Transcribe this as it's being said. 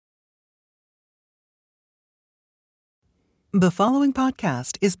The following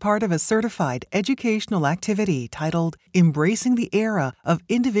podcast is part of a certified educational activity titled Embracing the Era of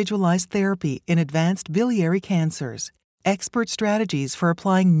Individualized Therapy in Advanced Biliary Cancers. Expert strategies for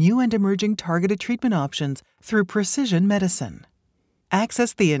applying new and emerging targeted treatment options through precision medicine.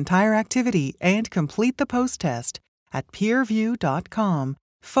 Access the entire activity and complete the post-test at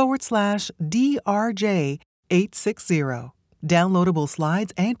peerview.com/DRJ860. Downloadable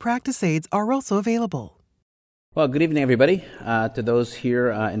slides and practice aids are also available. Well, good evening, everybody, to those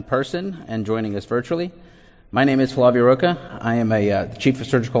here in person and joining us virtually. My name is Flavio Rocca. I am a Chief of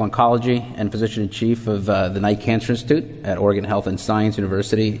Surgical Oncology and Physician-in-Chief of the Knight Cancer Institute at Oregon Health and Science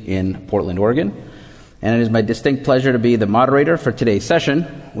University in Portland, Oregon. And it is my distinct pleasure to be the moderator for today's session,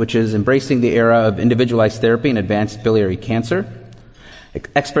 which is Embracing the Era of Individualized Therapy in Advanced Biliary Cancer,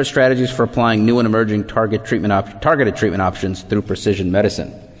 Expert Strategies for Applying New and Emerging Targeted Treatment Options Through Precision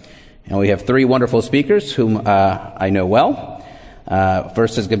Medicine. And we have three wonderful speakers whom I know well.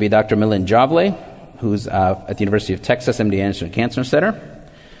 First is going to be Dr. Milind Javle, who's at the University of Texas MD Anderson Cancer Center.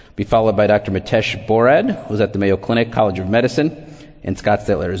 Be followed by Dr. Mitesh Borad, who's at the Mayo Clinic College of Medicine in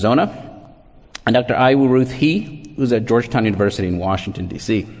Scottsdale, Arizona. And Dr. Aiwu Ruth He, who's at Georgetown University in Washington,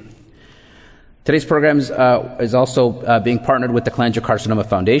 D.C. Today's program is also being partnered with the Cholangiocarcinoma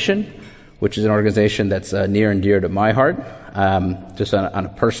Foundation, which is an organization that's near and dear to my heart. Just on a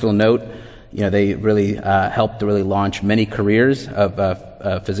personal note, they really helped to really launch many careers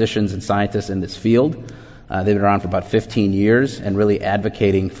of physicians and scientists in this field. They've been around for about 15 years and really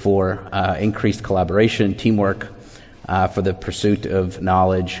advocating for increased collaboration, teamwork, for the pursuit of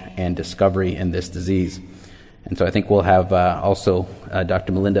knowledge and discovery in this disease. And so I think we'll have also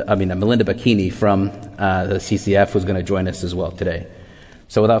Dr. Melinda Bacchini from the CCF, who's going to join us as well today.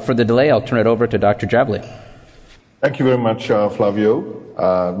 So without further delay, I'll turn it over to Dr. Javle. Thank you very much, Flavio.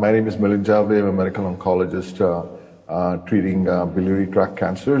 My name is Milind Javle. I'm a medical oncologist treating biliary tract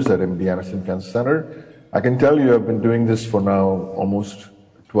cancers at MD Anderson Cancer Center. I can tell you I've been doing this for now almost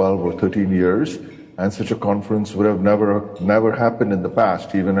 12 or 13 years, and such a conference would have never happened in the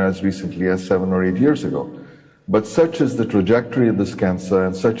past, even as recently as 7 or 8 years ago. But such is the trajectory of this cancer,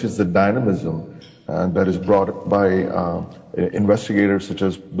 and such is the dynamism that is brought by investigators such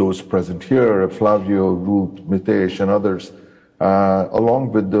as those present here, Flavio, Ruth, Mitesh, and others,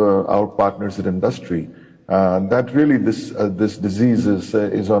 along with our partners in industry, that really this disease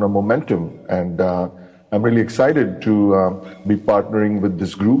is on a momentum. And I'm really excited to be partnering with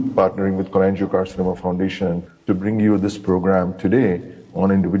this group, partnering with Cholangiocarcinoma Foundation, to bring you this program today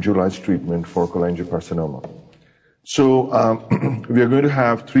on individualized treatment for cholangiocarcinoma. So we are going to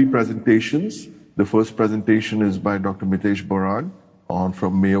have three presentations. The first presentation is by Dr. Mitesh Borad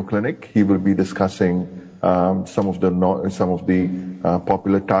from Mayo Clinic. He will be discussing some of the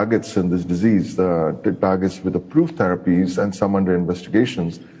popular targets in this disease, the targets with approved therapies and some under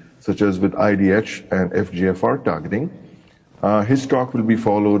investigations, such as with IDH and FGFR targeting. His talk will be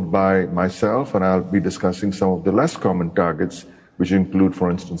followed by myself, and I'll be discussing some of the less common targets, which include, for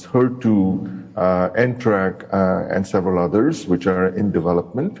instance, HER2, NTRK, and several others, which are in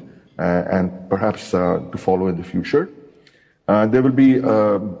development and perhaps to follow in the future. There will be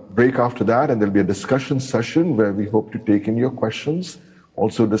a break after that, and there'll be a discussion session where we hope to take in your questions,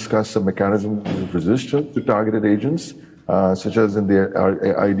 also discuss the mechanisms of resistance to targeted agents, such as in the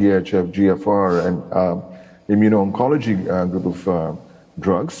IDH, FGFR, and immuno-oncology group of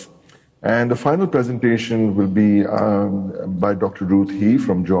drugs. And the final presentation will be by Dr. Ruth He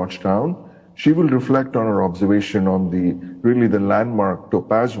from Georgetown. She will reflect on her observation on the landmark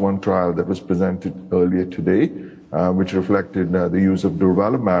TOPAZ-1 trial that was presented earlier today, which reflected the use of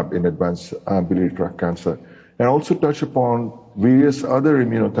durvalumab in advanced biliary tract cancer, and also touch upon various other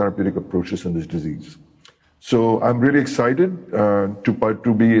immunotherapeutic approaches in this disease. So I'm really excited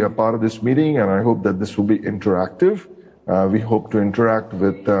to be a part of this meeting, and I hope that this will be interactive. We hope to interact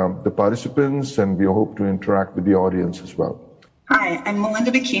with the participants, and we hope to interact with the audience as well. Hi, I'm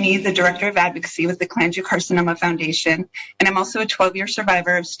Melinda Bacchini, the Director of Advocacy with the Cholangiocarcinoma Foundation, and I'm also a 12-year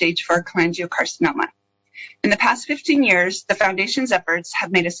survivor of stage 4 cholangiocarcinoma. In the past 15 years, the Foundation's efforts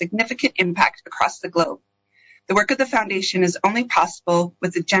have made a significant impact across the globe. The work of the Foundation is only possible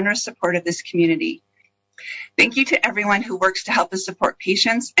with the generous support of this community. Thank you to everyone who works to help us support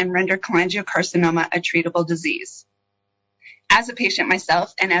patients and render cholangiocarcinoma a treatable disease. As a patient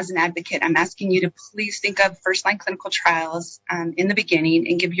myself and as an advocate, I'm asking you to please think of first-line clinical trials in the beginning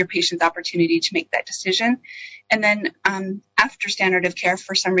and give your patients opportunity to make that decision. And then after standard of care,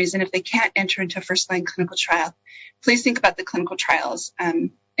 for some reason, if they can't enter into a first-line clinical trial, please think about the clinical trials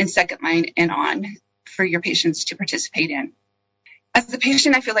in second line and on for your patients to participate in. As a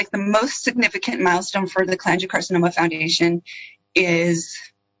patient, I feel like the most significant milestone for the Cholangiocarcinoma Foundation is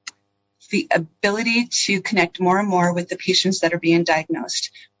the ability to connect more and more with the patients that are being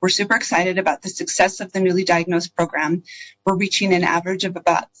diagnosed. We're super excited about the success of the newly diagnosed program. We're reaching an average of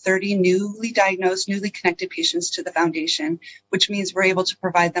about 30 newly diagnosed, newly connected patients to the foundation, which means we're able to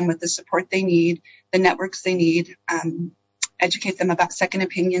provide them with the support they need, the networks they need, educate them about second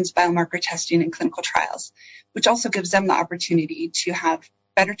opinions, biomarker testing, and clinical trials, which also gives them the opportunity to have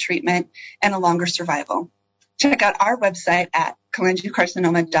better treatment and a longer survival. Check out our website at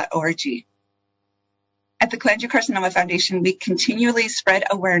cholangiocarcinoma.org. At the Cholangiocarcinoma Foundation, we continually spread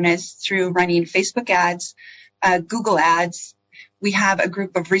awareness through running Facebook ads, Google ads. We have a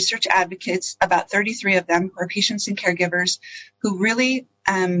group of research advocates, about 33 of them, who are patients and caregivers who really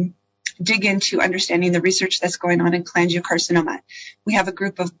dig into understanding the research that's going on in cholangiocarcinoma. We have a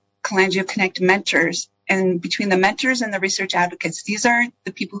group of CholangioConnect mentors, and between the mentors and the research advocates, these are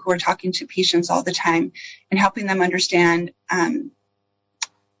the people who are talking to patients all the time and helping them understand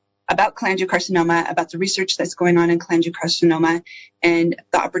about cholangiocarcinoma, about the research that's going on in cholangiocarcinoma, and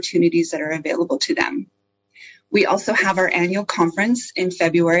the opportunities that are available to them. We also have our annual conference in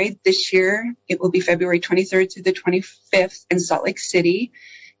February. This year, it will be February 23rd through the 25th in Salt Lake City.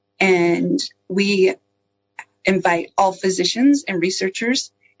 And we invite all physicians and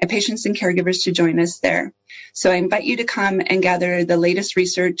researchers and patients and caregivers to join us there. So I invite you to come and gather the latest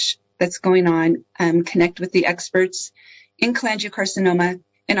research that's going on, connect with the experts in cholangiocarcinoma,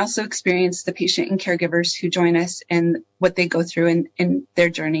 and also experience the patient and caregivers who join us and what they go through in their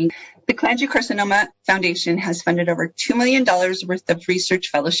journey. The Cholangiocarcinoma Foundation has funded over $2 million worth of research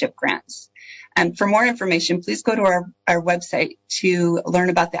fellowship grants. For more information, please go to our website to learn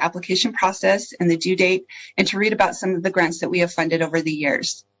about the application process and the due date, and to read about some of the grants that we have funded over the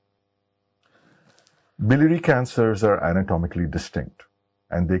years. Biliary cancers are anatomically distinct,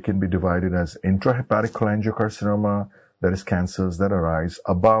 and they can be divided as intrahepatic cholangiocarcinoma, that is, cancers that arise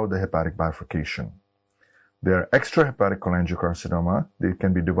above the hepatic bifurcation. They are extrahepatic cholangiocarcinoma. They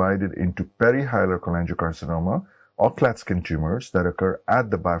can be divided into perihilar cholangiocarcinoma, or Klatskin tumors that occur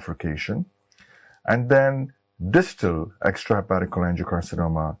at the bifurcation, and then distal extrahepatic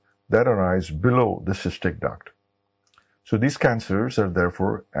cholangiocarcinoma that arise below the cystic duct. So these cancers are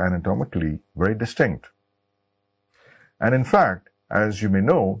therefore anatomically very distinct. And in fact, as you may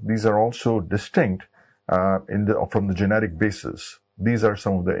know, these are also distinct from the genetic basis. These are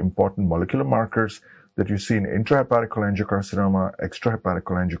some of the important molecular markers that you see in intrahepatic cholangiocarcinoma, extrahepatic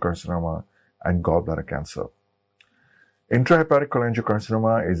cholangiocarcinoma, and gallbladder cancer. Intrahepatic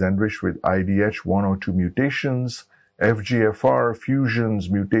cholangiocarcinoma is enriched with IDH1 or 2 mutations, FGFR fusions,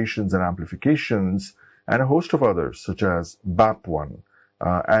 mutations, and amplifications, and a host of others, such as BAP1,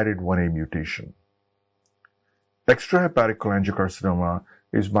 added 1A mutation. Extrahepatic cholangiocarcinoma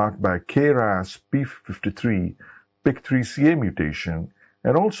is marked by KRAS P53, PIK3CA mutation,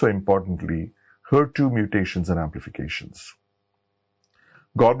 and also importantly, HER2 mutations and amplifications.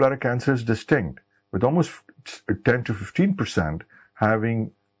 Gallbladder cancer is distinct, with almost 10 to 15%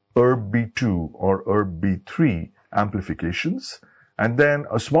 having ERB2 or ERB3 amplifications, and then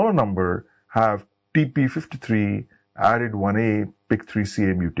a smaller number have TP53 added 1A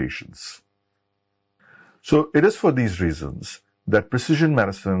PIK3CA mutations. So it is for these reasons that precision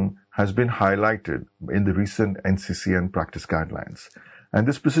medicine has been highlighted in the recent NCCN practice guidelines. And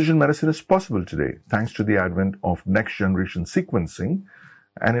this precision medicine is possible today thanks to the advent of next generation sequencing.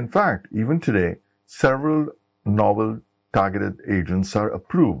 And in fact, even today, several novel targeted agents are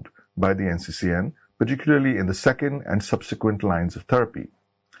approved by the NCCN, particularly in the second and subsequent lines of therapy.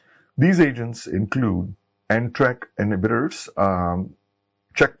 These agents include NTRK inhibitors,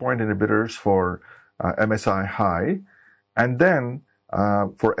 checkpoint inhibitors for MSI high, and then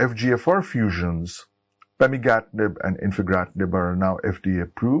for FGFR fusions, pemigatinib and infigratinib are now FDA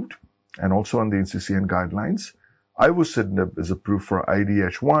approved and also on the NCCN guidelines. Ivosidenib is approved for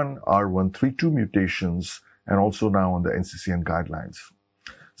IDH1, R132 mutations, and also now on the NCCN guidelines.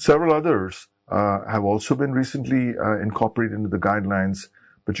 Several others have also been recently incorporated into the guidelines,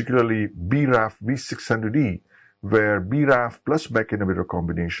 particularly BRAF V600E, where BRAF plus BEC inhibitor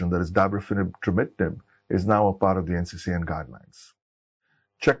combination, that is dabrafenib trametinib, is now a part of the NCCN guidelines.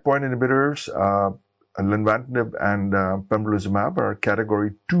 Checkpoint inhibitors, lenvatinib and pembrolizumab are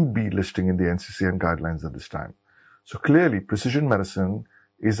category 2B listing in the NCCN guidelines at this time. So clearly, precision medicine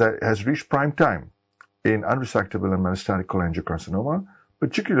has reached prime time in unresectable and metastatic cholangiocarcinoma,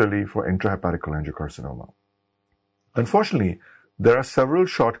 particularly for intrahepatic cholangiocarcinoma. Unfortunately, there are several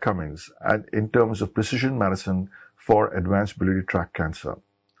shortcomings in terms of precision medicine for advanced biliary tract cancer.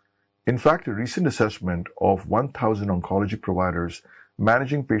 In fact, a recent assessment of 1,000 oncology providers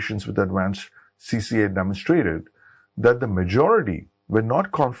managing patients with advanced CCA demonstrated that the majority were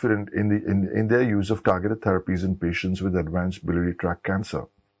not confident in their use of targeted therapies in patients with advanced biliary tract cancer,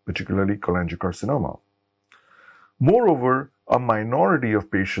 particularly cholangiocarcinoma. Moreover, a minority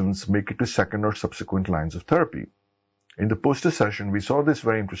of patients make it to second or subsequent lines of therapy. In the poster session, we saw this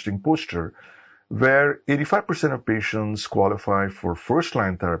very interesting poster where 85% of patients qualify for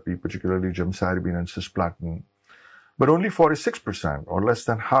first-line therapy, particularly gemcitabine and cisplatin, but only 46%, or less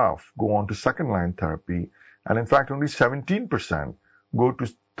than half, go on to second-line therapy, and in fact only 17% go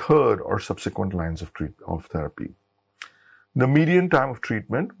to third or subsequent lines of therapy. The median time of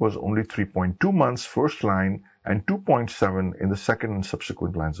treatment was only 3.2 months first line and 2.7 in the second and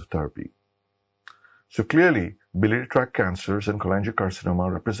subsequent lines of therapy. So clearly, biliary tract cancers and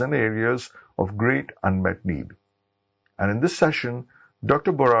cholangiocarcinoma represent areas of great unmet need. And in this session,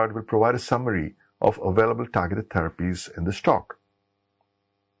 Dr. Borad will provide a summary of available targeted therapies in this talk.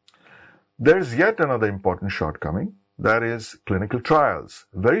 There is yet another important shortcoming, that is clinical trials.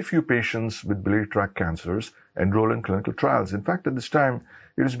 Very few patients with biliary tract cancers enroll in clinical trials. In fact, at this time,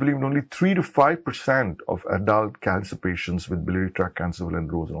 it is believed only 3 to 5% of adult cancer patients with biliary tract cancer will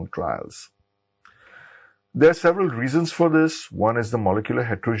enroll in trials. There are several reasons for this. One is the molecular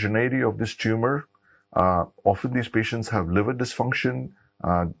heterogeneity of this tumor. Often these patients have liver dysfunction.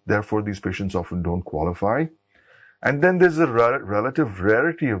 Therefore, these patients often don't qualify. And then there's the relative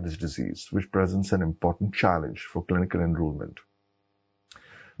rarity of this disease, which presents an important challenge for clinical enrollment.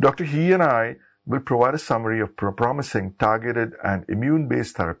 Dr. He and I will provide a summary of promising targeted and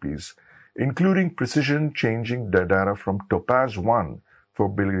immune-based therapies, including precision-changing data from TOPAZ-1 for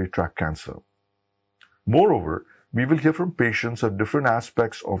biliary tract cancer. Moreover, we will hear from patients of different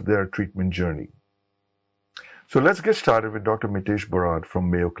aspects of their treatment journey. So let's get started with Dr. Mitesh Borad from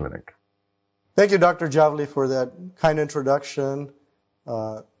Mayo Clinic. Thank you, Dr. Javli, for that kind introduction.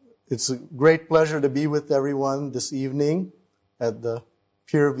 It's a great pleasure to be with everyone this evening at the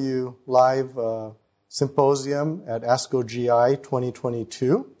PeerView Live Symposium at ASCO GI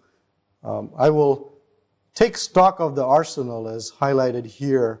 2022. I will take stock of the arsenal as highlighted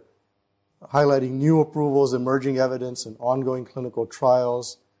here, highlighting new approvals, emerging evidence, and ongoing clinical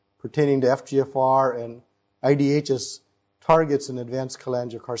trials pertaining to FGFR and IDH's targets in advanced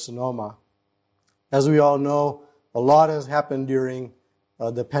cholangiocarcinoma. As we all know, a lot has happened during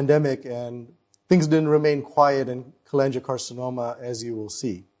the pandemic, and things didn't remain quiet in cholangiocarcinoma, as you will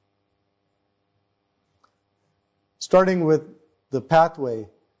see. Starting with the pathway,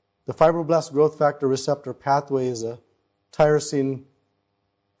 the fibroblast growth factor receptor pathway is a tyrosine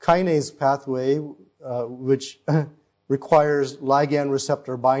kinase pathway which requires ligand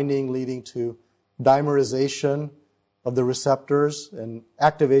receptor binding, leading to dimerization of the receptors and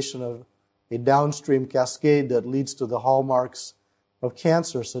activation of a downstream cascade that leads to the hallmarks of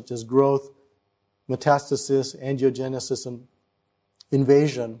cancer, such as growth, metastasis, angiogenesis, and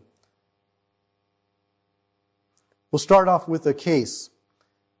invasion. We'll start off with a case.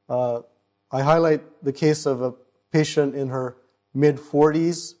 I highlight the case of a patient in her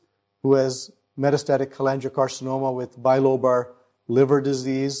mid-40s who has metastatic cholangiocarcinoma with bilobar liver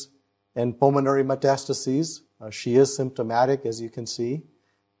disease and pulmonary metastases. She is symptomatic, as you can see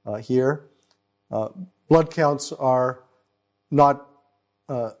here. Blood counts are not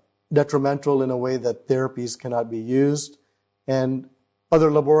detrimental in a way that therapies cannot be used, and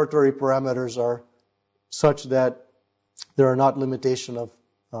other laboratory parameters are such that there are not limitation of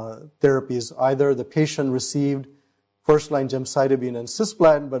therapies either. The patient received first-line gemcitabine and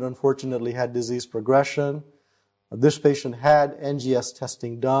cisplatin, but unfortunately had disease progression. This patient had NGS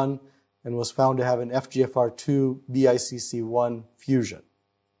testing done and was found to have an FGFR2 BICC1 fusion.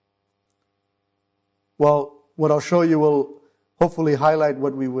 Well, what I'll show you will hopefully highlight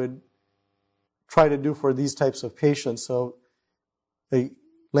what we would try to do for these types of patients. So the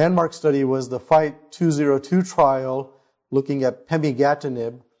landmark study was the FIGHT 202 trial looking at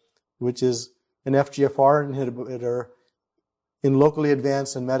pemigatinib, which is an FGFR inhibitor in locally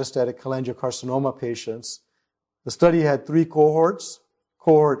advanced and metastatic cholangiocarcinoma patients. The study had 3 cohorts.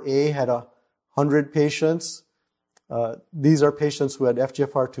 Cohort A had 100 patients. These are patients who had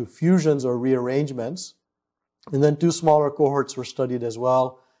FGFR2 fusions or rearrangements. And then 2 smaller cohorts were studied as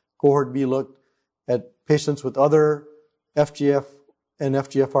well. Cohort B looked at patients with other FGF and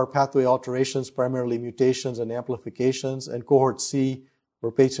FGFR pathway alterations, primarily mutations and amplifications. And cohort C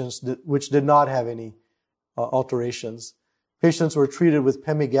were patients which did not have any alterations. Patients were treated with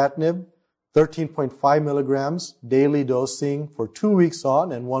pemigatinib, 13.5 milligrams daily dosing for 2 weeks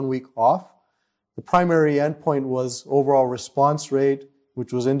on and 1 week off. The primary endpoint was overall response rate,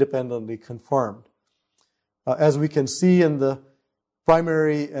 which was independently confirmed. As we can see in the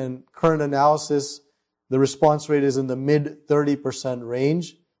primary and current analysis, the response rate is in the mid 30%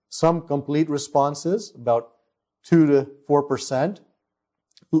 range. Some complete responses, about 2 to 4%,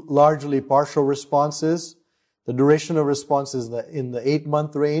 largely partial responses. The duration of response is in the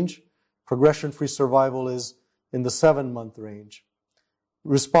 8-month range. Progression-free survival is in the 7-month range.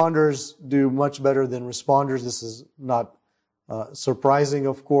 Responders do much better than responders. This is not surprising,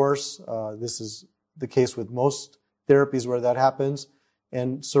 of course. This is the case with most therapies where that happens.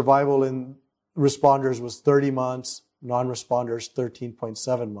 And survival in responders was 30 months, non-responders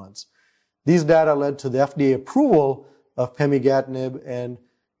 13.7 months. These data led to the FDA approval of pemigatinib and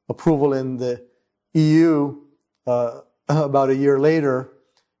approval in the EU about a year later.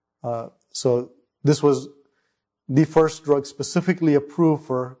 So this was the first drug specifically approved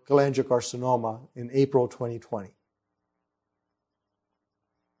for cholangiocarcinoma in April 2020.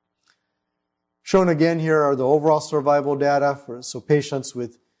 Shown again here are the overall survival data. So patients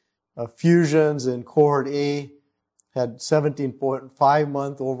with fusions in cohort A had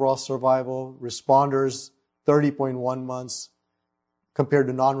 17.5-month overall survival. Responders, 30.1 months, compared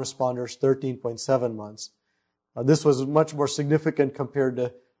to non-responders, 13.7 months. This was much more significant compared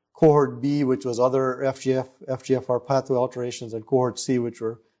to cohort B, which was other FGFR pathway alterations, and cohort C, which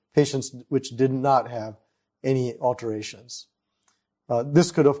were patients which did not have any alterations.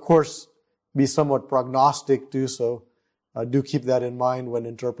 This could, of course, be somewhat prognostic too, so do keep that in mind when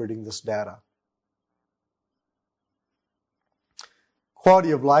interpreting this data.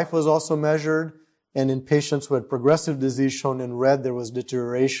 Quality of life was also measured, and in patients who had progressive disease, shown in red, there was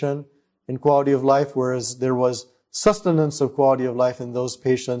deterioration in quality of life, whereas there was sustenance of quality of life in those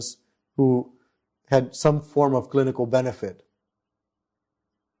patients who had some form of clinical benefit.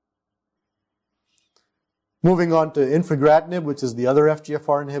 Moving on to infigratinib, which is the other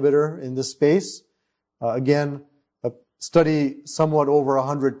FGFR inhibitor in this space. Again, a study somewhat over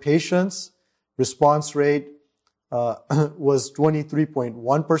 100 patients. Response rate was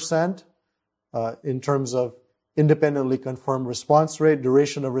 23.1% in terms of independently confirmed response rate.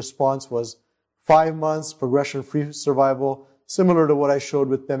 Duration of response was 5 months. Progression-free survival, similar to what I showed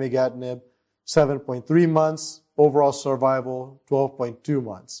with pemigatinib, 7.3 months. Overall survival, 12.2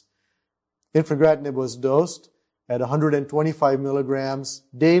 months. Infigratinib was dosed at 125 milligrams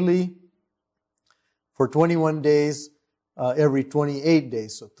daily for 21 days, every 28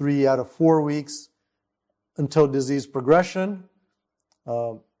 days, so 3 out of 4 weeks until disease progression.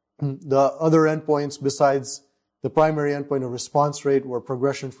 The other endpoints besides the primary endpoint of response rate were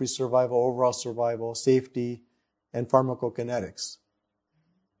progression-free survival, overall survival, safety, and pharmacokinetics.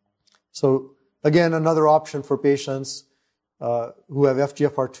 So again, another option for patients who have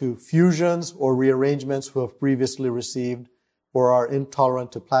FGFR2 fusions or rearrangements who have previously received or are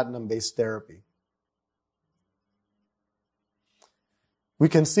intolerant to platinum-based therapy. We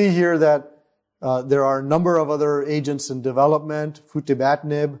can see here that there are a number of other agents in development,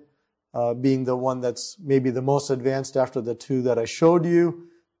 futibatinib being the one that's maybe the most advanced after the two that I showed you.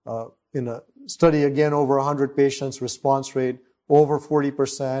 In a study, again, over 100 patients, response rate over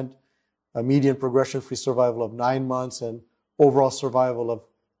 40%, a median progression-free survival of 9 months, and overall survival of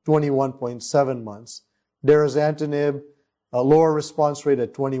 21.7 months. Derazantinib, a lower response rate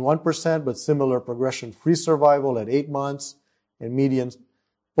at 21%, but similar progression-free survival at 8 months, and median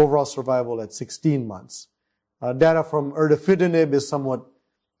overall survival at 16 months. Data from erdafitinib is somewhat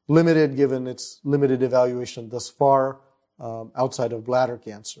limited given its limited evaluation thus far outside of bladder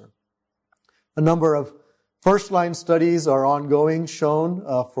cancer. A number of first-line studies are ongoing, shown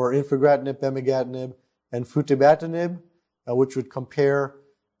for infigratinib, pemigatinib, and futibatinib, which would compare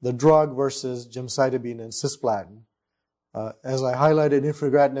the drug versus gemcitabine and cisplatin. As I highlighted,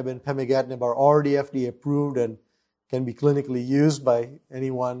 infigratinib and pemigatinib are already FDA approved and can be clinically used by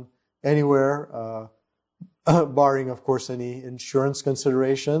anyone, anywhere, barring, of course, any insurance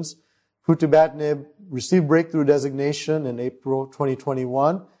considerations. Futibatinib received breakthrough designation in April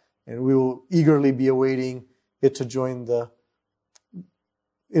 2021, and we will eagerly be awaiting it to join the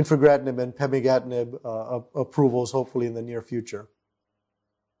infigratinib and pemigatinib approvals, hopefully in the near future.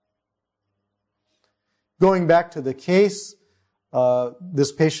 Going back to the case,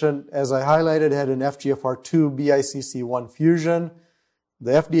 this patient, as I highlighted, had an FGFR2 BICC1 fusion.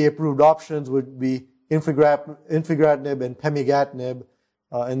 The FDA-approved options would be infigratinib and pemigatinib,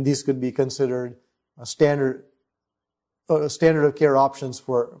 and these could be considered standard of care options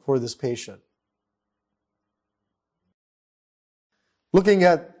for this patient. Looking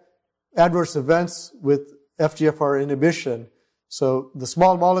at adverse events with FGFR inhibition, so the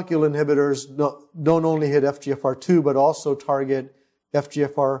small molecule inhibitors don't only hit FGFR2, but also target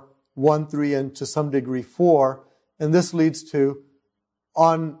FGFR1, 3, and to some degree 4. And this leads to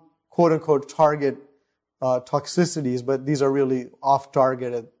on quote-unquote target toxicities, but these are really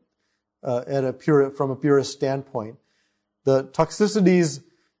off-target from a purist standpoint. The toxicities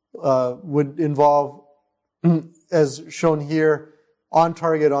would involve, as shown here,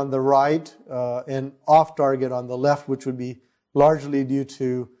 on-target on the right and off-target on the left, which would be largely due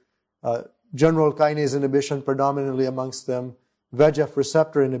to general kinase inhibition, predominantly amongst them VEGF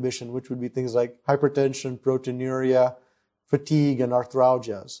receptor inhibition, which would be things like hypertension, proteinuria, fatigue, and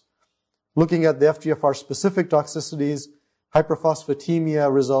arthralgias. Looking at the FGFR-specific toxicities,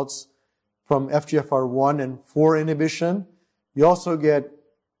 hyperphosphatemia results from FGFR1 and 4 inhibition. You also get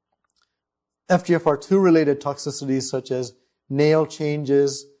FGFR2-related toxicities such as nail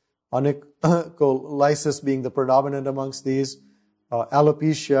changes, onycholysis being the predominant amongst these,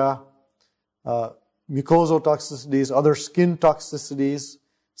 alopecia, mucosal toxicities, other skin toxicities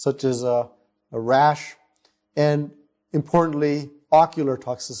such as a rash, and importantly, ocular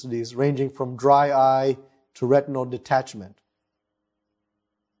toxicities ranging from dry eye to retinal detachment.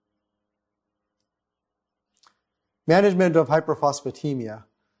 Management of hyperphosphatemia.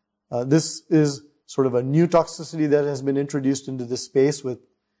 This is sort of a new toxicity that has been introduced into this space with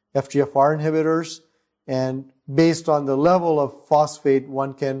FGFR inhibitors. And based on the level of phosphate,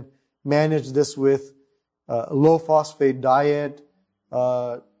 one can manage this with a low phosphate diet,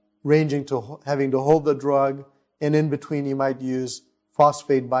 ranging to having to hold the drug. And in between, you might use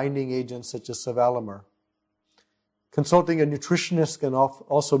phosphate binding agents such as sevelamer. Consulting a nutritionist can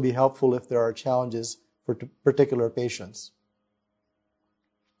also be helpful if there are challenges for particular patients.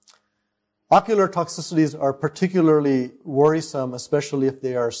 Ocular toxicities are particularly worrisome, especially if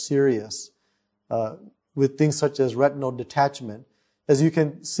they are serious, with things such as retinal detachment. As you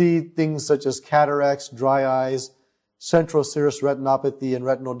can see, things such as cataracts, dry eyes, central serous retinopathy, and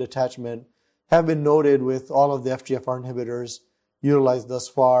retinal detachment have been noted with all of the FGFR inhibitors utilized thus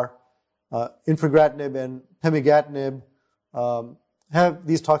far. Infigratinib and pemigatinib have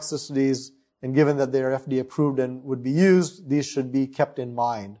these toxicities, and given that they are FDA approved and would be used, these should be kept in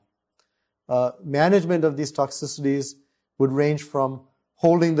mind. Management of these toxicities would range from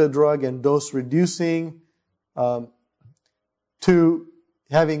holding the drug and dose reducing to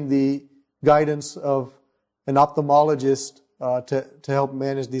having the guidance of an ophthalmologist to help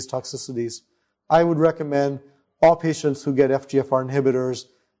manage these toxicities. I would recommend all patients who get FGFR inhibitors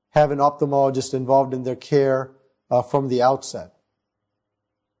have an ophthalmologist involved in their care from the outset.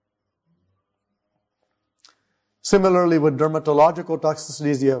 Similarly, with dermatological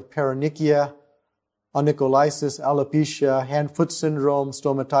toxicities, you have paronychia, onycholysis, alopecia, hand-foot syndrome,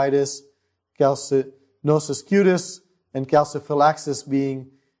 stomatitis, calcinosis cutis, and calciphylaxis being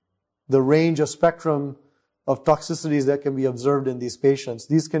the range of spectrum of toxicities that can be observed in these patients.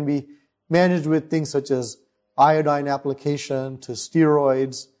 These can be managed with things such as iodine application to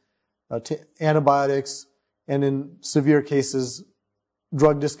steroids, to antibiotics, and in severe cases,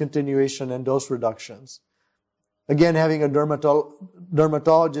 drug discontinuation and dose reductions. Again, having a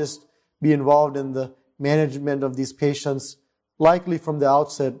dermatologist be involved in the management of these patients, likely from the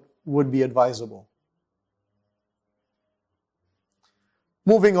outset, would be advisable.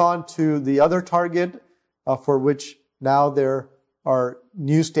 Moving on to the other target, for which now there are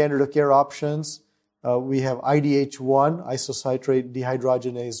new standard of care options. We have IDH1, isocitrate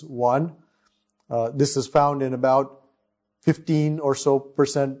dehydrogenase 1. This is found in about 15% or so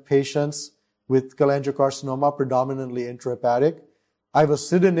patients with cholangiocarcinoma, predominantly intrahepatic.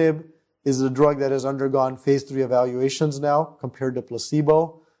 Ivosidenib is a drug that has undergone phase 3 evaluations now compared to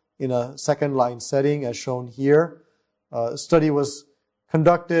placebo in a second-line setting, as shown here. A study was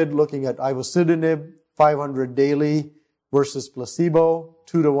conducted looking at ivosidenib, 500 daily versus placebo,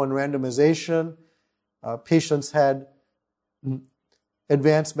 2-to-1 randomization. Patients had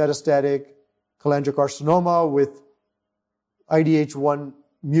advanced metastatic cholangiocarcinoma with IDH1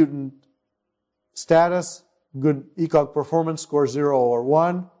 mutant status, good ECOG performance score 0 or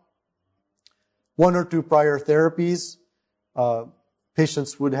 1, 1 or 2 prior therapies.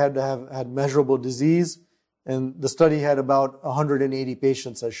 Patients would have to have had measurable disease, and the study had about 180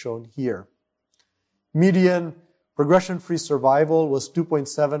 patients as shown here. Median progression-free survival was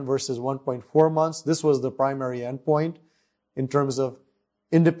 2.7 versus 1.4 months. This was the primary endpoint in terms of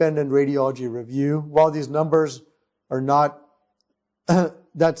independent radiology review. While these numbers are not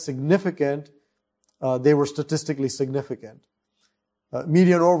that significant, they were statistically significant.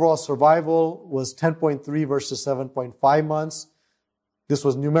 Median overall survival was 10.3 versus 7.5 months. This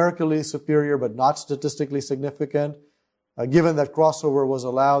was numerically superior but not statistically significant. Given that crossover was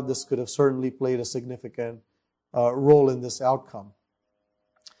allowed, this could have certainly played a significant role in this outcome.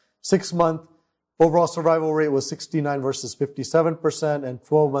 6-month overall survival rate was 69 versus 57%, and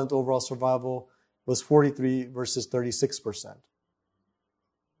 12-month overall survival was 43 versus 36%.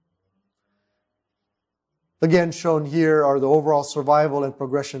 Again, shown here are the overall survival and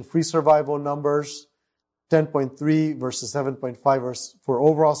progression-free survival numbers. 10.3 versus 7.5 for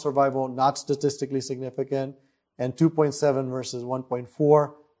overall survival, not statistically significant, and 2.7 versus 1.4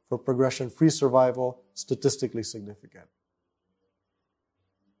 for progression-free survival, statistically significant.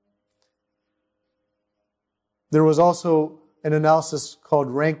 There was also an analysis called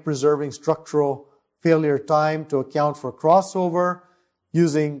rank-preserving structural failure time to account for crossover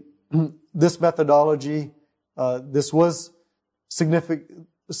using this methodology. This was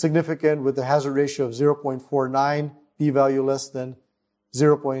significant with a hazard ratio of 0.49, p-value less than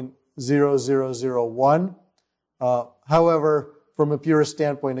 0.0001. However, from a purist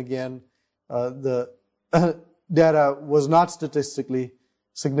standpoint, again, the data was not statistically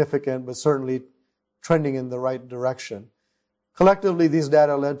significant, but certainly trending in the right direction. Collectively, these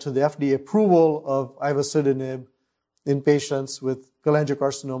data led to the FDA approval of ivosidenib in patients with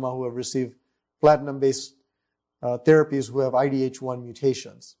cholangiocarcinoma who have received platinum-based therapies who have IDH1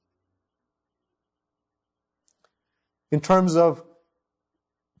 mutations. In terms of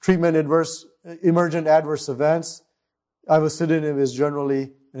treatment emergent adverse events, ivosidenib is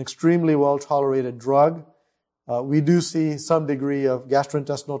generally an extremely well-tolerated drug. We do see some degree of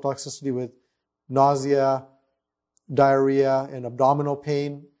gastrointestinal toxicity with nausea, diarrhea, and abdominal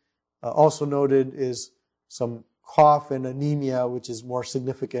pain. Also noted is some cough and anemia, which is more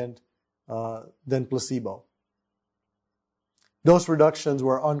significant than placebo. Dose reductions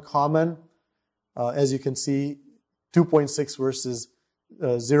were uncommon. As you can see, 2.6 versus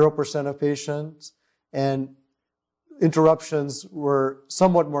 0% of patients. And interruptions were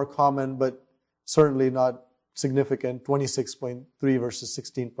somewhat more common, but certainly not significant, 26.3 versus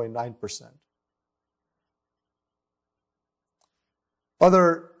 16.9%.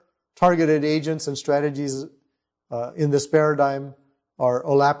 Other targeted agents and strategies in this paradigm are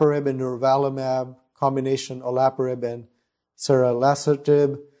olaparib and durvalumab, combination olaparib and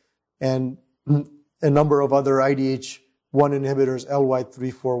ceralasertib, and a number of other IDH1 inhibitors,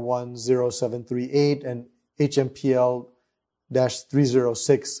 LY3410738 and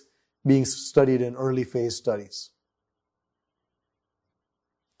HMPL-306, being studied in early phase studies.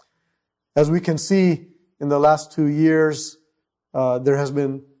 As we can see, in the last 2 years, there has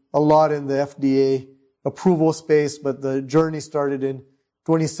been a lot in the FDA approval space, but the journey started in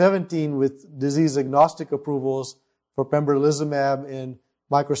 2017 with disease-agnostic approvals for pembrolizumab in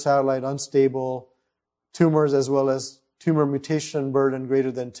microsatellite unstable tumors, as well as tumor mutation burden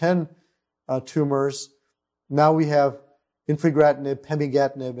greater than 10 tumors. Now we have infigratinib,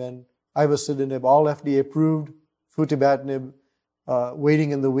 pemigatinib, and ivosidenib, all FDA approved, futibatinib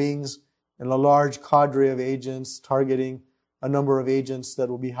waiting in the wings, and a large cadre of agents targeting a number of agents that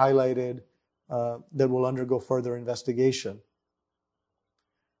will be highlighted that will undergo further investigation.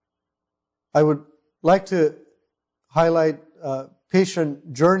 I would like to highlight a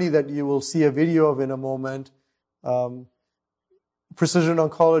patient journey that you will see a video of in a moment. Precision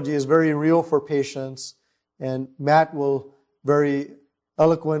oncology is very real for patients, and Matt will very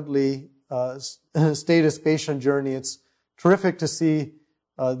eloquently state his patient journey. It's terrific to see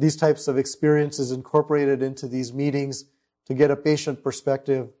these types of experiences incorporated into these meetings to get a patient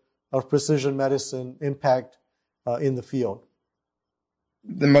perspective of precision medicine impact in the field.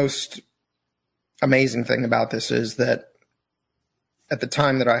 The most amazing thing about this is that at the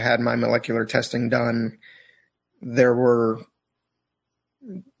time that I had my molecular testing done, there was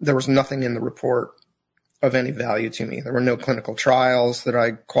nothing in the report of any value to me. There were no clinical trials that I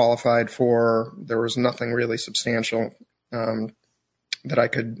qualified for. There was nothing really substantial that I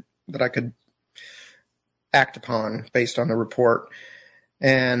could act upon based on the report.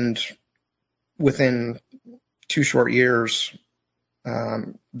 And within 2 short years,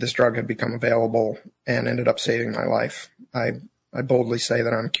 this drug had become available and ended up saving my life. I boldly say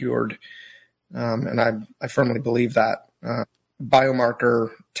that I'm cured, and I firmly believe that.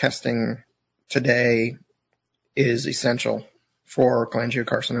 Biomarker testing today is essential for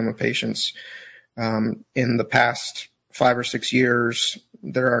cholangiocarcinoma patients. In the past 5 or 6 years,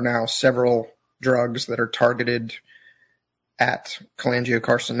 there are now several drugs that are targeted at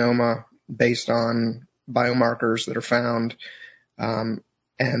cholangiocarcinoma based on biomarkers that are found,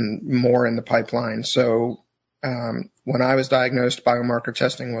 and more in the pipeline. So when I was diagnosed, biomarker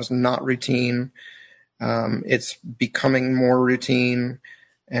testing was not routine. It's becoming more routine,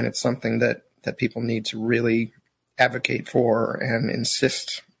 and it's something that people need to really advocate for and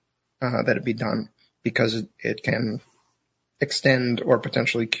insist that it be done, because it can extend or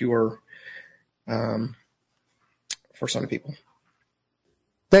potentially cure for some people.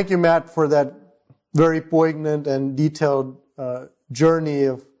 Thank you, Matt, for that very poignant and detailed journey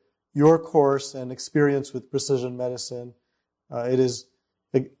of your course and experience with precision medicine. It is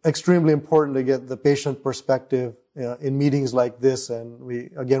extremely important to get the patient perspective in meetings like this, and we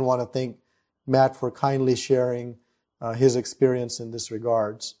again want to thank Matt for kindly sharing his experience in this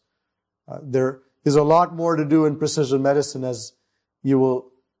regards. There is a lot more to do in precision medicine, as you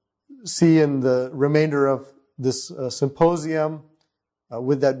will see in the remainder of this symposium.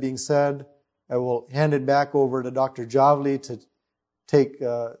 With that being said, I will hand it back over to Dr. Javli to take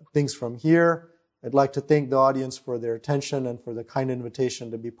things from here. I'd like to thank the audience for their attention and for the kind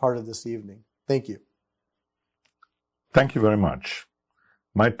invitation to be part of this evening. Thank you. Thank you very much.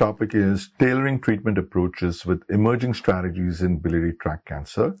 My topic is tailoring treatment approaches with emerging strategies in biliary tract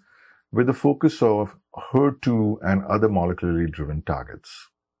cancer, with the focus of HER2 and other molecularly driven targets.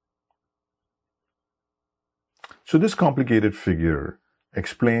 So this complicated figure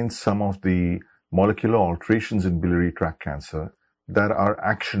explains some of the molecular alterations in biliary tract cancer that are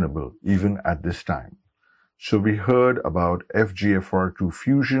actionable even at this time. So we heard about FGFR2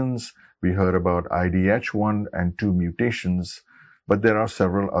 fusions, we heard about IDH1 and 2 mutations, but there are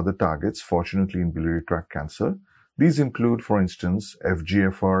several other targets, fortunately, in biliary tract cancer. These include, for instance,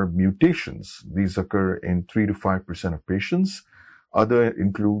 FGFR mutations. These occur in 3 to 5% of patients. Other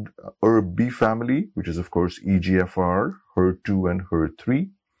include ERB family, which is, of course, EGFR, HER2, and HER3.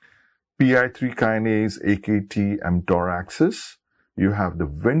 PI3 kinase, AKT, mTOR axis. You have the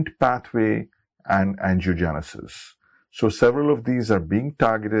Wnt pathway and angiogenesis. So several of these are being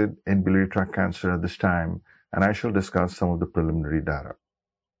targeted in biliary tract cancer at this time, and I shall discuss some of the preliminary data.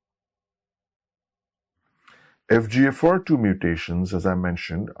 FGFR2 mutations, as I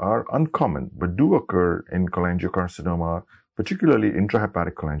mentioned, are uncommon, but do occur in cholangiocarcinoma, particularly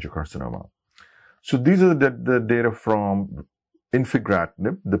intrahepatic cholangiocarcinoma. So these are the data from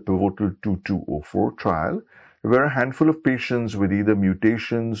infigratinib, the pivotal 2204 trial, where a handful of patients with either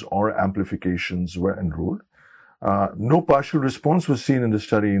mutations or amplifications were enrolled. No partial response was seen in the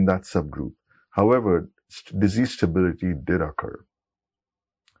study in that subgroup. However, disease stability did occur.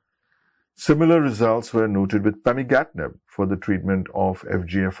 Similar results were noted with pemigatinib for the treatment of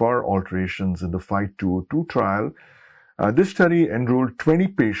FGFR alterations in the FIGHT-202 trial. This study enrolled 20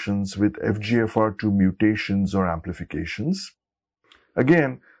 patients with FGFR2 mutations or amplifications.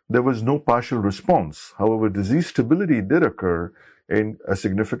 Again, there was no partial response. However, disease stability did occur in a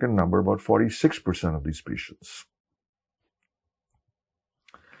significant number, about 46% of these patients.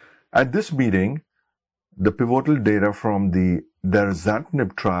 At this meeting, the pivotal data from the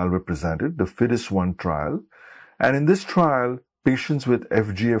derazantinib trial were presented, the FIDES-1 trial. And in this trial, patients with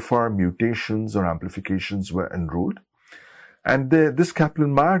FGFR mutations or amplifications were enrolled. And this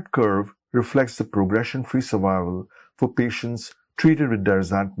Kaplan-Meier curve reflects the progression-free survival for patients treated with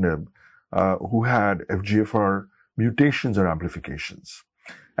derazantinib who had FGFR mutations or amplifications.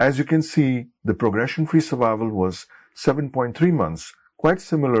 As you can see, the progression-free survival was 7.3 months, quite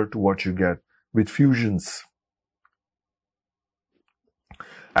similar to what you get with fusions.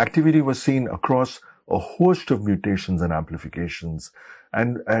 Activity was seen across a host of mutations and amplifications,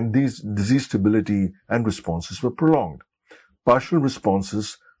 and these disease stability and responses were prolonged. Partial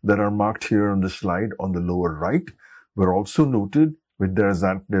responses that are marked here on the slide on the lower right were also noted with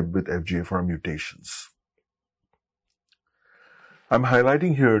derazantinib with FGFR mutations. I'm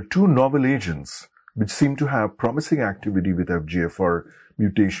highlighting here two novel agents which seem to have promising activity with FGFR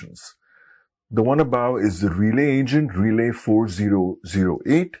mutations. The one above is the Relay agent, Relay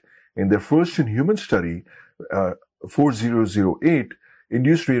 4008. In their first in-human study, 4008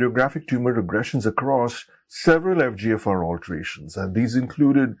 induced radiographic tumor regressions across several FGFR alterations, and these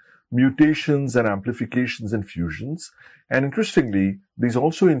included mutations and amplifications and fusions. And interestingly, these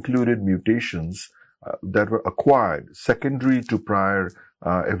also included mutations that were acquired secondary to prior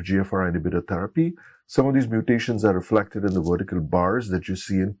FGFR inhibitor therapy. Some of these mutations are reflected in the vertical bars that you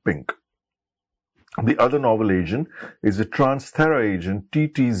see in pink. The other novel agent is a Transthera agent,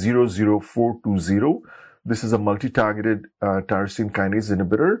 TT00420. This is a multi-targeted tyrosine kinase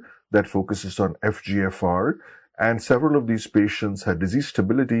inhibitor that focuses on FGFR, and several of these patients had disease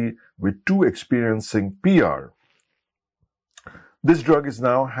stability, with 2 experiencing PR. This drug is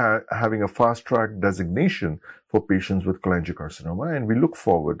now having a fast-track designation for patients with cholangiocarcinoma, and we look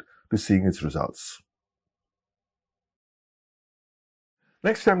forward to seeing its results.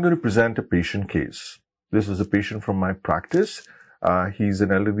 Next, I'm going to present a patient case. This is a patient from my practice. He's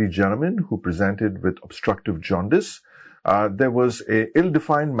an elderly gentleman who presented with obstructive jaundice. There was an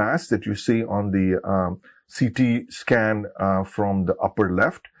ill-defined mass that you see on the CT scan from the upper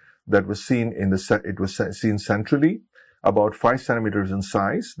left that was seen it was seen centrally, about 5 centimeters in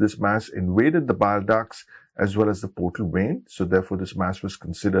size. This mass invaded the bile ducts as well as the portal vein. So therefore, this mass was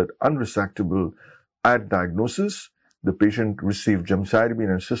considered unresectable at diagnosis. The patient received gemcitabine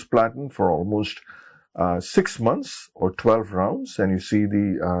and cisplatin for almost 6 months or 12 rounds. And you see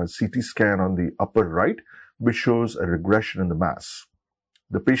the CT scan on the upper right, which shows a regression in the mass.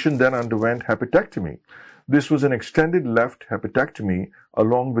 The patient then underwent hepatectomy. This was an extended left hepatectomy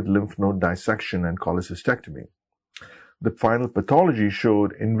along with lymph node dissection and cholecystectomy. The final pathology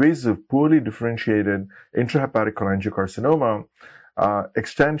showed invasive, poorly differentiated intrahepatic cholangiocarcinoma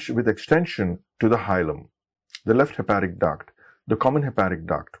with extension to the hilum, the left hepatic duct, the common hepatic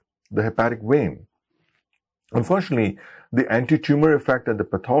duct, the hepatic vein. Unfortunately, the anti-tumor effect at the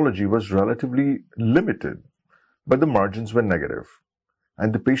pathology was relatively limited, but the margins were negative.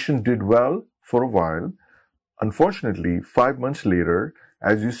 And the patient did well for a while. Unfortunately, 5 months later,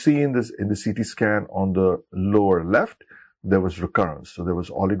 as you see in the CT scan on the lower left, there was recurrence. So there was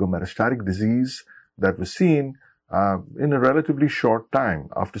oligometastatic disease that was seen in a relatively short time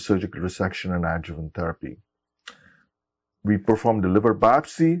after surgical resection and adjuvant therapy. We performed a liver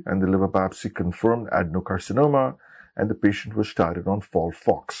biopsy, and the liver biopsy confirmed adenocarcinoma, and the patient was started on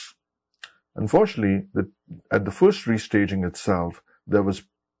FOLFOX. Unfortunately, at the first restaging itself, there was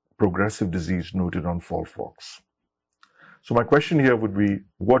progressive disease noted on FOLFOX. So my question here would be,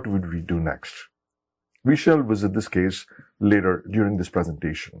 what would we do next? We shall visit this case later during this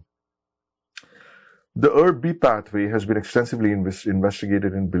presentation. The ERB pathway has been extensively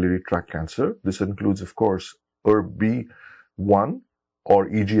investigated in biliary tract cancer. This includes, of course, ERB1 or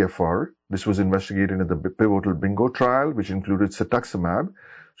EGFR. This was investigated in the pivotal BINGO trial, which included cetuximab.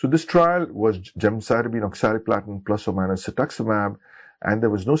 So this trial was gemcitabine oxaliplatin plus or minus cetuximab, and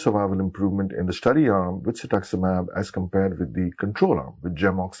there was no survival improvement in the study arm with cetuximab as compared with the control arm with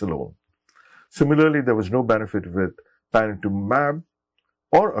GemOx alone. Similarly, there was no benefit with panitumumab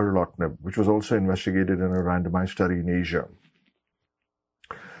or erlotinib, which was also investigated in a randomized study in Asia.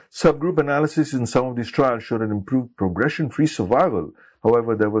 Subgroup analysis in some of these trials showed an improved progression-free survival.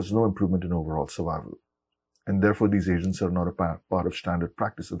 However, there was no improvement in overall survival. And therefore, these agents are not a part of standard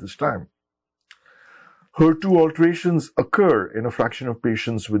practice at this time. HER2 alterations occur in a fraction of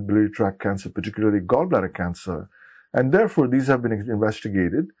patients with biliary tract cancer, particularly gallbladder cancer, and therefore these have been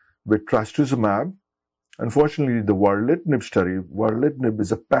investigated with trastuzumab. Unfortunately, the varlitinib study, varlitinib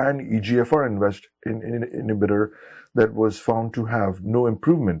is a pan-EGFR inhibitor that was found to have no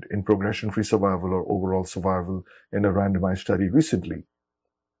improvement in progression-free survival or overall survival in a randomized study recently.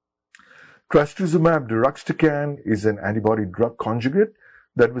 Trastuzumab deruxtecan is an antibody-drug conjugate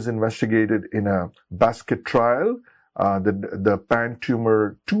that was investigated in a basket trial, the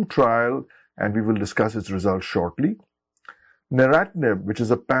pan-tumor 2 trial, and we will discuss its results shortly. Neratinib, which is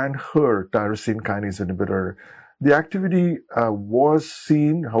a pan-HER tyrosine kinase inhibitor, the activity was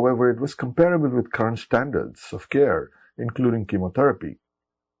seen, however, it was comparable with current standards of care, including chemotherapy.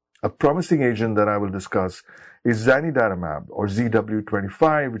 A promising agent that I will discuss is zanidatamab, or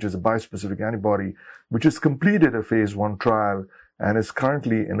ZW25, which is a bispecific antibody, which has completed a phase 1 trial and is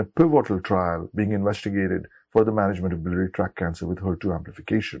currently in a pivotal trial being investigated for the management of biliary tract cancer with HER2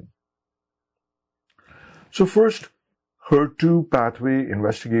 amplification. So first, HER2 pathway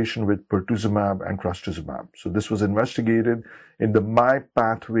investigation with pertuzumab and trastuzumab. So this was investigated in the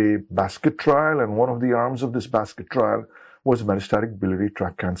MyPathway basket trial, and one of the arms of this basket trial was metastatic biliary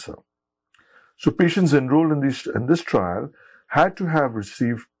tract cancer. So patients enrolled in this trial had to have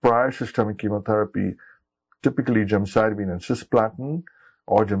received prior systemic chemotherapy, typically gemcitabine and cisplatin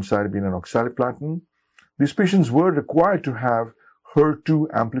or gemcitabine and oxaliplatin. These patients were required to have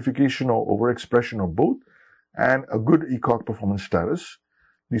HER2 amplification or overexpression or both, and a good ECOG performance status.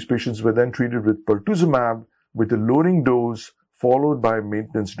 These patients were then treated with pertuzumab with a loading dose followed by a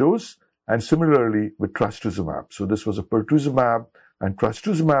maintenance dose, and similarly with trastuzumab. So this was a pertuzumab and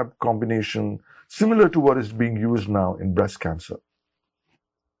trastuzumab combination similar to what is being used now in breast cancer.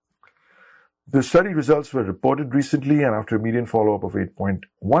 The study results were reported recently, and after a median follow-up of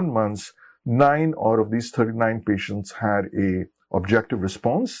 8.1 months, 9 out of these 39 patients had an objective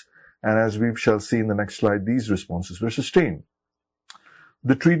response. And as we shall see in the next slide, these responses were sustained.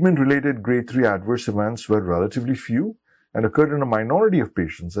 The treatment-related grade 3 adverse events were relatively few and occurred in a minority of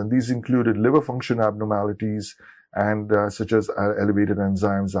patients, and these included liver function abnormalities and such as elevated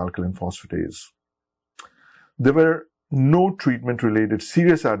enzymes, alkaline phosphatase. There were no treatment-related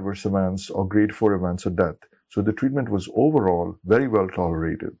serious adverse events or grade 4 events of death, so the treatment was overall very well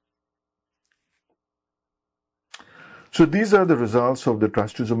tolerated. So these are the results of the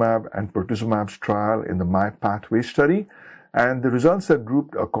trastuzumab and pertuzumab's trial in the MyPathway study, and the results are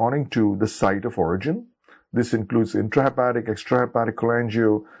grouped according to the site of origin. This includes intrahepatic, extrahepatic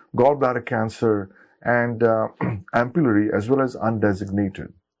cholangio, gallbladder cancer, and ampullary, as well as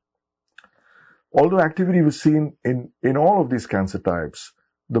undesignated. Although activity was seen in all of these cancer types,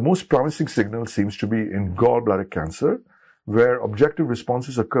 the most promising signal seems to be in gallbladder cancer, where objective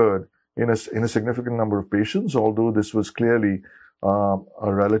responses occurred in a significant number of patients, although this was clearly a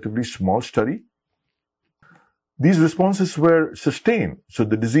relatively small study. These responses were sustained, so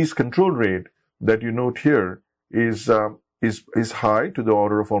the disease control rate that you note here is high, to the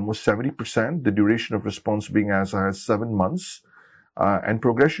order of almost 70%, the duration of response being as high as 7 months, and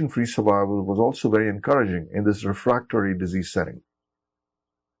progression-free survival was also very encouraging in this refractory disease setting.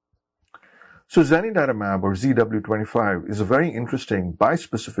 So zanidatamab, or ZW25, is a very interesting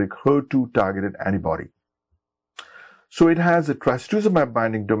bispecific HER2-targeted antibody. So it has a trastuzumab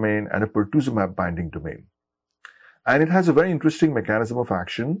binding domain and a pertuzumab binding domain. And it has a very interesting mechanism of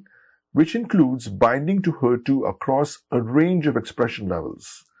action, which includes binding to HER2 across a range of expression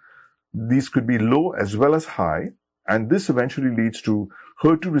levels. These could be low as well as high, and this eventually leads to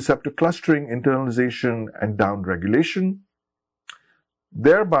HER2 receptor clustering, internalization, and downregulation,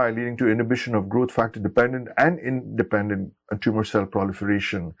 thereby leading to inhibition of growth factor-dependent and independent tumor cell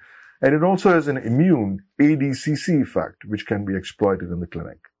proliferation. And it also has an immune ADCC effect, which can be exploited in the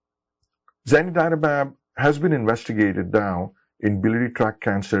clinic. Zanidatamab has been investigated now in biliary tract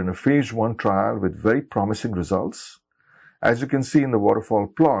cancer in a phase 1 trial with very promising results. As you can see in the waterfall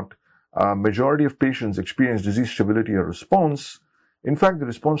plot, majority of patients experienced disease stability or response. In fact, the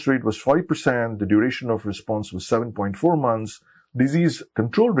response rate was 40%, the duration of response was 7.4 months, disease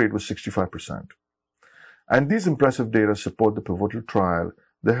control rate was 65%. And these impressive data support the pivotal trial,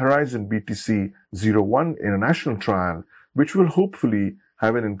 the Horizon BTC-01 international trial, which will hopefully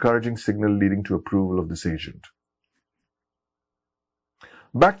have an encouraging signal leading to approval of this agent.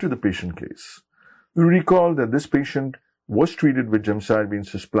 Back to the patient case. We recall that this patient was treated with gemcitabine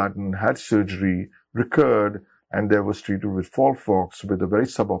cisplatin, had surgery, recurred, and there was treated with FOLFOX with a very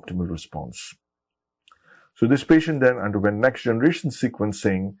suboptimal response. So this patient then underwent next generation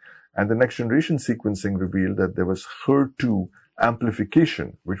sequencing, and the next generation sequencing revealed that there was HER2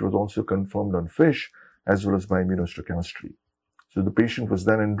 amplification, which was also confirmed on FISH as well as by immunohistochemistry. So the patient was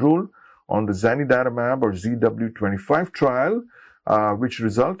then enrolled on the zanidatamab, or ZW25 trial, which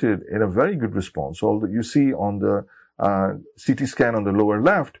resulted in a very good response. Although you see on the CT scan on the lower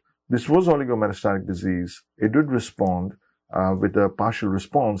left, this was oligometastatic disease. It did respond with a partial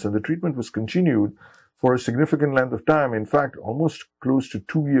response, and the treatment was continued for a significant length of time, in fact, almost close to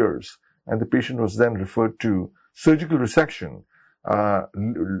 2 years. And the patient was then referred to surgical resection,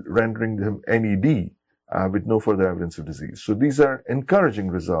 rendering him NED with no further evidence of disease. So these are encouraging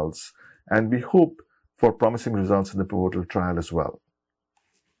results, and we hope for promising results in the pivotal trial as well.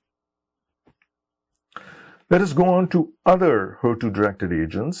 Let us go on to other HER2-directed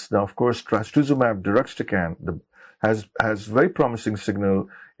agents. Now, of course, trastuzumab deruxtecan has very promising signal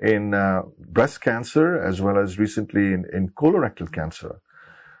in breast cancer as well as recently in colorectal cancer.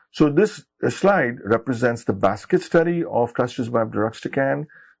 So this slide represents the basket study of trastuzumab deruxtecan,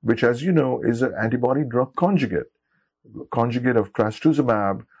 which, as you know, is an antibody-drug conjugate of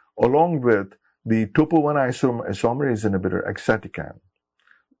trastuzumab along with the topo-1 isomerase inhibitor exatecan.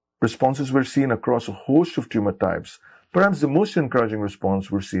 Responses were seen across a host of tumor types. Perhaps the most encouraging response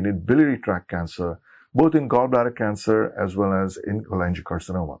were seen in biliary tract cancer, both in gallbladder cancer as well as in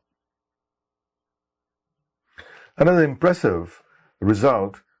cholangiocarcinoma. Another impressive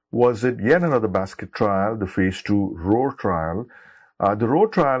result was at yet another basket trial, the phase 2 ROAR trial. The ROAR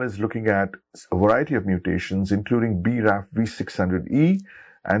trial is looking at a variety of mutations, including BRAF V600E,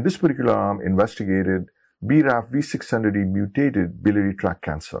 and this particular arm investigated BRAF V600E mutated biliary tract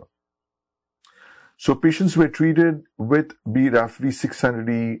cancer. So patients were treated with BRAF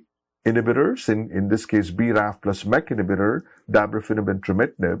V600E inhibitors, in this case BRAF plus MEK inhibitor, dabrafenib and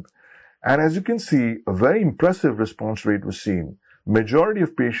trametinib, and as you can see, a very impressive response rate was seen. Majority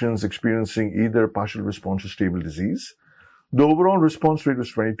of patients experiencing either partial response or stable disease. The overall response rate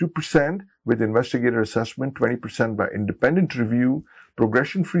was 22% with investigator assessment, 20% by independent review.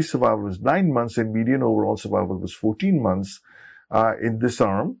 Progression-free survival was 9 months, and median overall survival was 14 months in this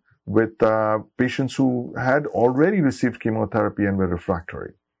arm, with patients who had already received chemotherapy and were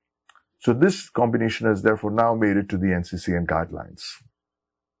refractory. So this combination has therefore now made it to the NCCN guidelines.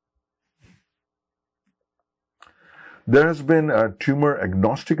 There has been a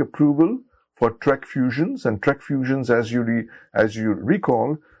tumor-agnostic approval for TRK fusions, and TRK fusions, as you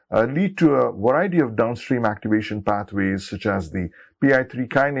recall, lead to a variety of downstream activation pathways such as the PI3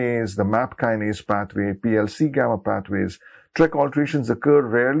 kinase, the MAP kinase pathway, PLC gamma pathways. TRK alterations occur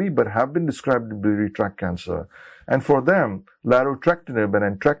rarely but have been described in biliary tract cancer. And for them, larotrectinib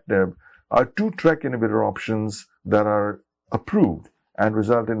and entrectinib are two TRK inhibitor options that are approved and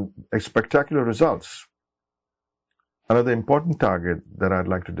result in spectacular results. Another important target that I'd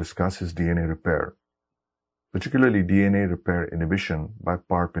like to discuss is DNA repair, particularly DNA repair inhibition by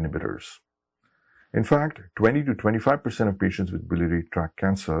PARP inhibitors. In fact, 20 to 25% of patients with biliary tract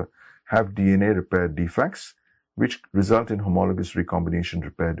cancer have DNA repair defects, which result in homologous recombination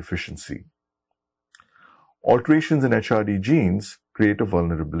repair deficiency. Alterations in HRD genes create a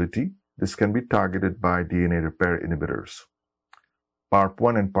vulnerability. This can be targeted by DNA repair inhibitors.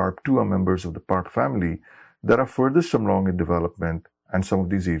 PARP1 and PARP2 are members of the PARP family that are furthest along in development, and some of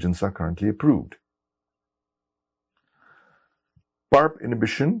these agents are currently approved. PARP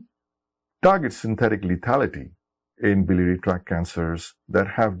inhibition targets synthetic lethality in biliary tract cancers that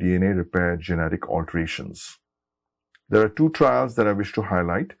have DNA repair genetic alterations. There are two trials that I wish to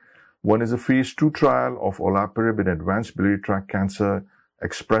highlight. One is a phase 2 trial of olaparib in advanced biliary tract cancer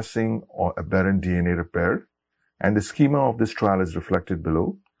expressing or aberrant DNA repair, and the schema of this trial is reflected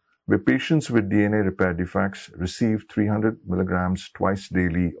below, where patients with DNA repair defects receive 300 milligrams twice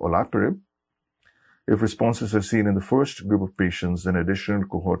daily olaparib. If responses are seen in the first group of patients, then additional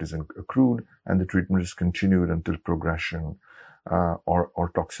cohort is accrued and the treatment is continued until progression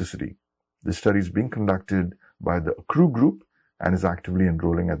or toxicity. This study is being conducted by the accrue group and is actively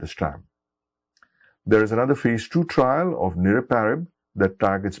enrolling at this time. There is another phase 2 trial of niraparib that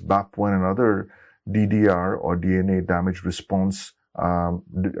targets BAP1 and other DDR or DNA damage response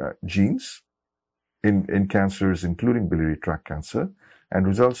genes in cancers, including biliary tract cancer, and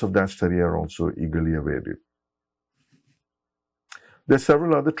results of that study are also eagerly awaited. There are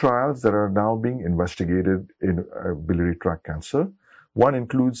several other trials that are now being investigated in biliary tract cancer. One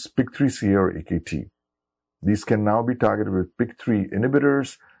includes PIK3CA or AKT. These can now be targeted with PIK3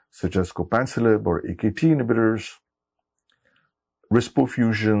 inhibitors such as copansilib or AKT inhibitors. RISPO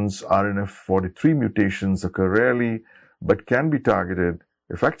fusions, RNF43 mutations occur rarely but can be targeted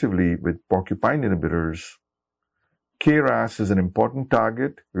effectively with porcupine inhibitors. KRAS is an important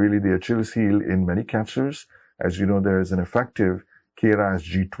target, really the Achilles heel in many cancers. As you know, there is an effective KRAS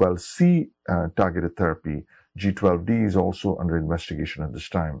G12C targeted therapy. G12D is also under investigation at this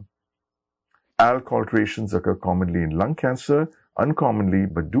time. ALK alterations occur commonly in lung cancer, uncommonly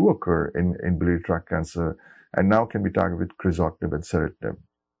but do occur in biliary tract cancer, and now can be targeted with crizotinib and ceritinib.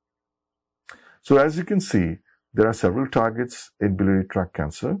 So as you can see, there are several targets in biliary tract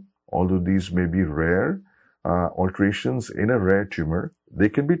cancer. Although these may be rare alterations in a rare tumor, they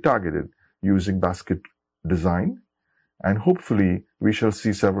can be targeted using basket design, and hopefully we shall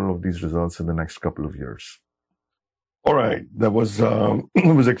see several of these results in the next couple of years. All right, that was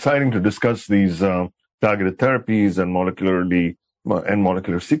it was exciting to discuss these targeted therapies and molecular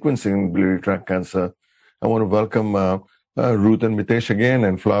sequencing in biliary tract cancer. I want to welcome Ruth and Mitesh again,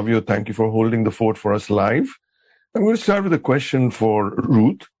 and Flavio, thank you for holding the fort for us live. I'm going to start with a question for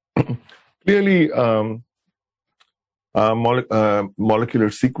Ruth. Clearly, molecular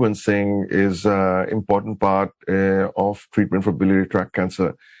sequencing is an important part of treatment for biliary tract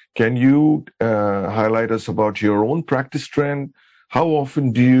cancer. Can you highlight us about your own practice trend? How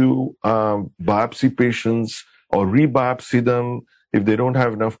often do you biopsy patients or rebiopsy them if they don't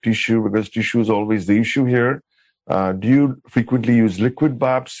have enough tissue, because tissue is always the issue here? Do you frequently use liquid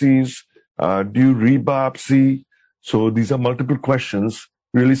biopsies? Do you rebiopsy? So these are multiple questions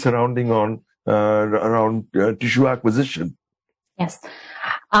really surrounding around tissue acquisition. Yes.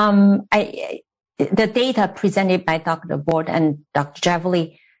 The data presented by Dr. Bort and Dr.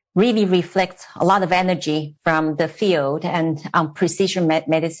 Javoli really reflects a lot of energy from the field and precision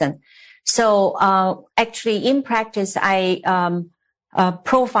medicine. So actually, in practice, I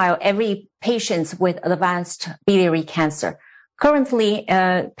profile every patient with advanced biliary cancer. Currently,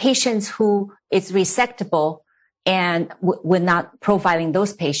 patients who is resectable, and we're not profiling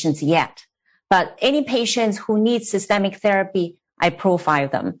those patients yet. But any patients who need systemic therapy, I profile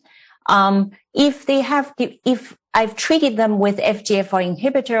them. If I've treated them with FGFR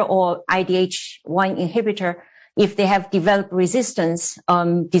inhibitor or IDH1 inhibitor, if they have developed resistance,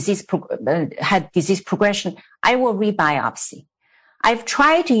 had disease progression, I will rebiopsy. I've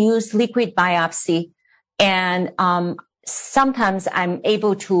tried to use liquid biopsy, and sometimes I'm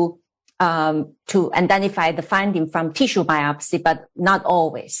able to identify the finding from tissue biopsy, but not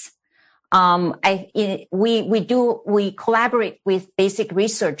always. We collaborate with basic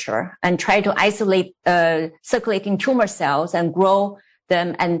researcher and try to isolate circulating tumor cells and grow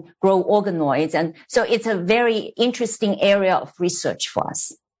them and grow organoids. And so it's a very interesting area of research for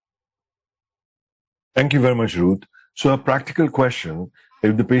us. Thank you very much, Ruth. So a practical question,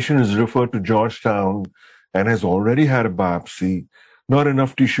 if the patient is referred to Georgetown and has already had a biopsy, not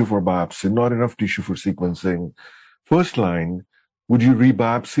enough tissue for biopsy, not enough tissue for sequencing, first line, would you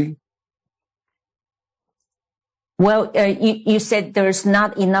rebiopsy? Well, you said there's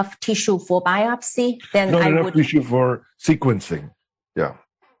not enough tissue for biopsy, then not I enough would. Tissue for sequencing. Yeah.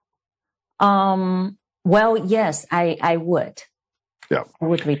 Well, yes, I would. Yeah. I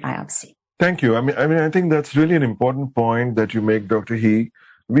would rebiopsy. Thank you. I mean, I think that's really an important point that you make, Dr. He.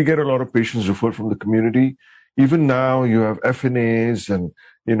 We get a lot of patients referred from the community. Even now, you have FNAs and,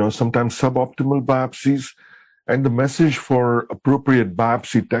 sometimes suboptimal biopsies. And the message for appropriate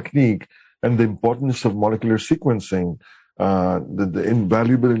biopsy technique and the importance of molecular sequencing, the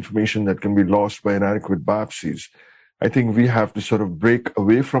invaluable information that can be lost by inadequate biopsies. I think we have to sort of break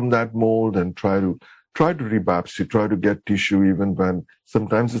away from that mold and try to rebiopsy, try to get tissue even when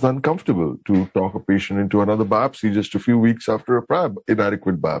sometimes it's uncomfortable to talk a patient into another biopsy just a few weeks after a prior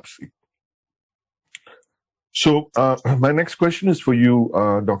inadequate biopsy. So my next question is for you,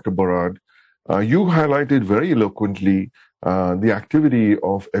 Dr. Barad. You highlighted very eloquently the activity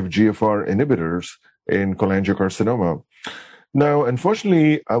of FGFR inhibitors in cholangiocarcinoma. Now,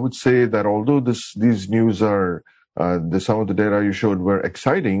 unfortunately, I would say that although these news are, some of the data you showed were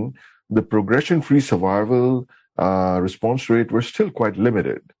exciting, the progression-free survival response rate were still quite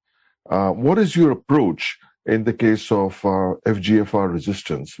limited. What is your approach in the case of FGFR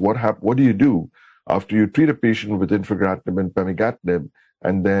resistance? What do you do after you treat a patient with infigratinib and pemigatinib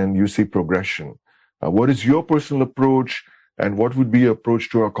and then you see progression? What is your personal approach, and what would be your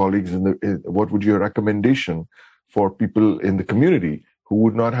approach to our colleagues? What would your recommendation for people in the community who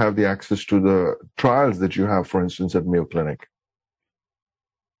would not have the access to the trials that you have, for instance, at Mayo Clinic?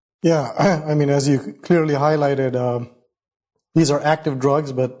 Yeah, I mean, as you clearly highlighted, these are active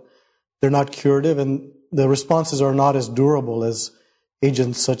drugs, but they're not curative, and the responses are not as durable as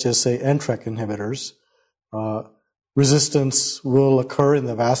agents such as, say, NTRK inhibitors. Resistance will occur in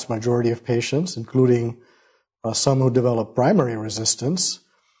the vast majority of patients, including some who develop primary resistance.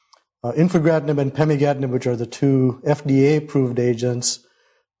 Infigratinib and pemigatinib, which are the two FDA-approved agents,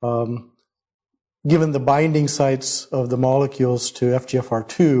 given the binding sites of the molecules to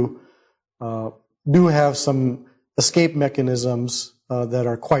FGFR2, do have some escape mechanisms that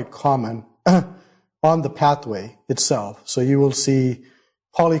are quite common on the pathway itself. So you will see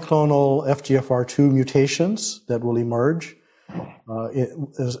polyclonal FGFR2 mutations that will emerge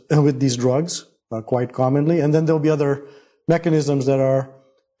with these drugs quite commonly. And then there'll be other mechanisms that are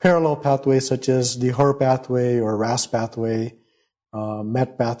parallel pathways, such as the HER pathway or RAS pathway,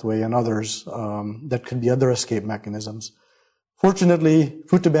 MET pathway, and others that could be other escape mechanisms. Fortunately,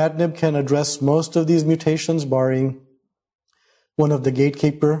 futibatinib can address most of these mutations, barring one of the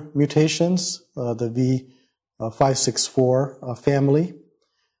gatekeeper mutations, the V564 family.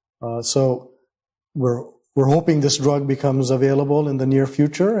 So we're hoping this drug becomes available in the near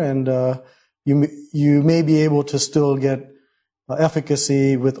future, and you may be able to still get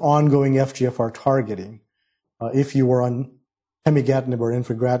efficacy with ongoing FGFR targeting. If you were on pemigatinib or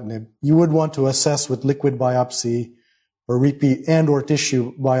infigratinib, you would want to assess with liquid biopsy or repeat or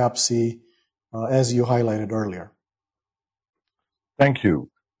tissue biopsy, as you highlighted earlier. Thank you.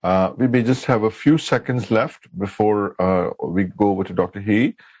 We may just have a few seconds left before we go over to Dr.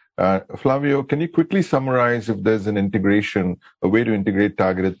 He. Flavio, can you quickly summarize if there's a way to integrate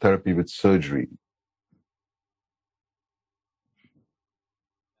targeted therapy with surgery?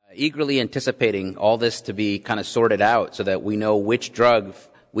 Eagerly anticipating all this to be kind of sorted out so that we know which drug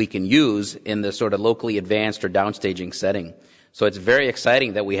we can use in the sort of locally advanced or downstaging setting. So it's very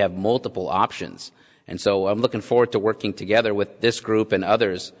exciting that we have multiple options. And so I'm looking forward to working together with this group and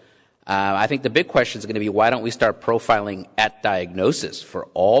others. I think the big question is going to be, why don't we start profiling at diagnosis for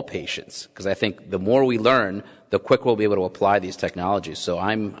all patients? Because I think the more we learn, the quicker we'll be able to apply these technologies. So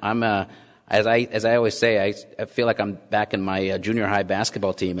as I always say, I feel like I'm back in my junior high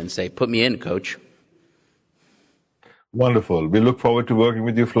basketball team and say, put me in, coach. Wonderful. We look forward to working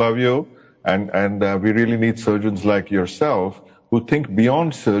with you, Flavio. And we really need surgeons like yourself who think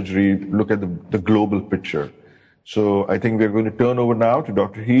beyond surgery, look at the global picture. So I think we're going to turn over now to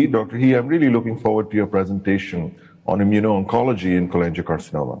Dr. He. Dr. He, I'm really looking forward to your presentation on immuno-oncology in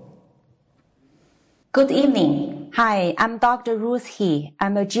cholangiocarcinoma. Good evening. Hi, I'm Dr. Ruth He.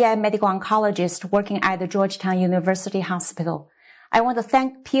 I'm a GI medical oncologist working at the Georgetown University Hospital. I want to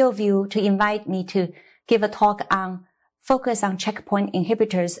thank PeerView to invite me to give a talk on focus on checkpoint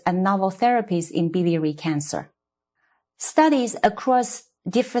inhibitors and novel therapies in biliary cancer. Studies across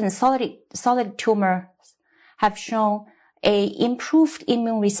different solid tumors have shown a improved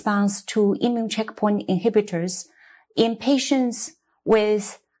immune response to immune checkpoint inhibitors in patients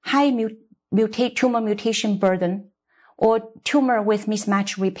with high tumor mutation burden or tumor with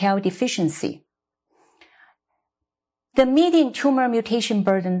mismatch repair deficiency. The median tumor mutation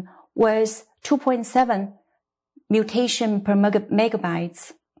burden was 2.7 mutation per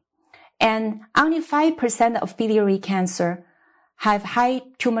megabytes, and only 5% of biliary cancer have high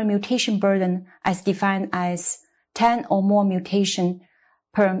tumor mutation burden as defined as 10 or more mutation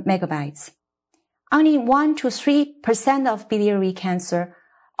per megabytes. Only 1 to 3% of biliary cancer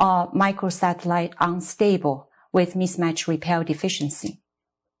are microsatellite unstable with mismatch repair deficiency.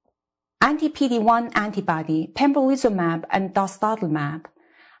 Anti-PD-1 antibody, pembrolizumab and dostarlimab,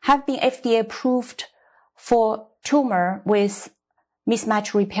 have been FDA approved for tumor with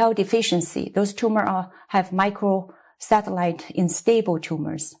mismatch repair deficiency. Those tumors have microsatellite unstable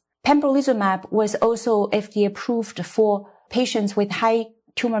tumors. Pembrolizumab was also FDA approved for patients with high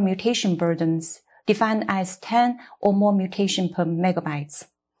tumor mutation burdens, defined as 10 or more mutation per megabytes.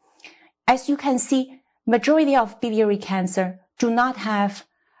 As you can see, majority of biliary cancer do not have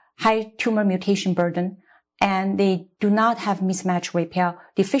high tumor mutation burden, and they do not have mismatch repair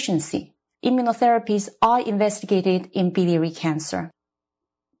deficiency. Immunotherapies are investigated in biliary cancer.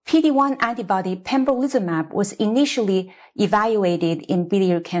 PD-1 antibody pembrolizumab was initially evaluated in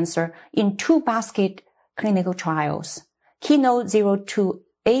biliary cancer in 2 basket clinical trials,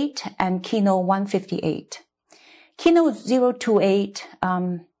 KEYNOTE-028 and KEYNOTE-158.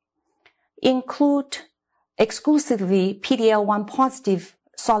 KEYNOTE-028 include exclusively PD-L1 positive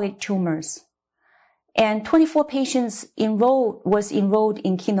solid tumors, and 24 patients was enrolled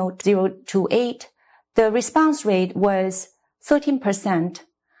in KEYNOTE-028. The response rate was 13%,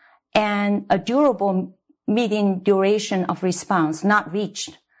 and a durable median duration of response not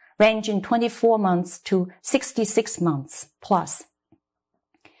reached, ranging 24 months to 66 months plus.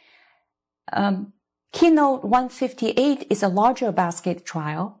 KEYNOTE-158 is a larger basket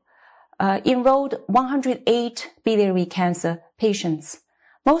trial, enrolled 108 biliary cancer patients.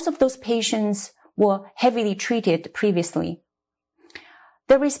 Most of those patients were heavily treated previously.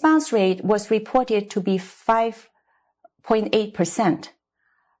 The response rate was reported to be 5.8%.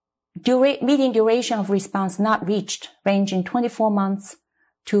 Median duration of response not reached, ranging 24 months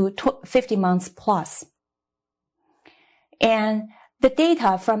to 50 months plus. And the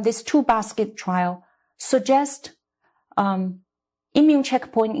data from this 2 basket trial suggest immune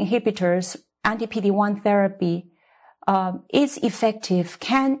checkpoint inhibitors, anti-PD-1 therapy, is effective,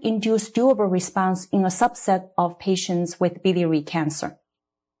 can induce durable response in a subset of patients with biliary cancer.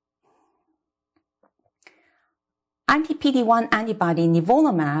 Anti-PD-1 antibody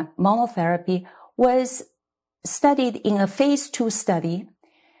nivolumab monotherapy was studied in a phase 2 study,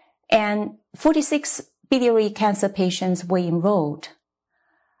 and 46 biliary cancer patients were enrolled.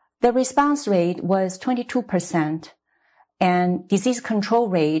 The response rate was 22%, and disease control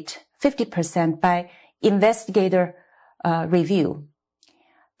rate 50% by investigator review.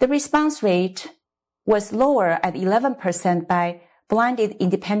 The response rate was lower at 11% by blinded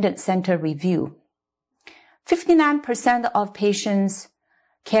independent center review. 59% of patients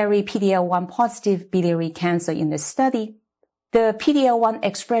carry PD-L1 positive biliary cancer in the study. The PD-L1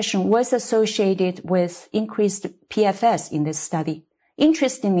 expression was associated with increased PFS in this study.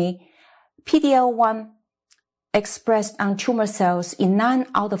 Interestingly, PD-L1 expressed on tumor cells in 9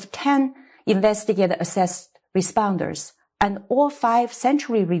 out of 10 investigator-assessed responders and all 5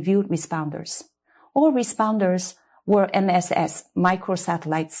 centrally reviewed responders. All responders were MSS,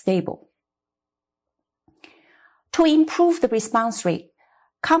 microsatellite stable. To improve the response rate,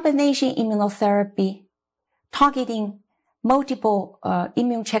 combination immunotherapy targeting multiple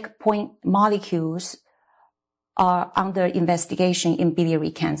immune checkpoint molecules are under investigation in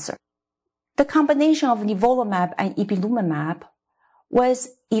biliary cancer. The combination of nivolumab and ipilimumab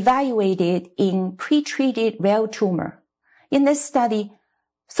was evaluated in pre-treated rare tumor. In this study,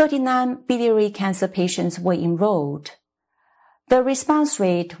 39 biliary cancer patients were enrolled. The response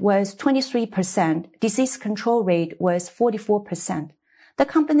rate was 23%. Disease control rate was 44%. The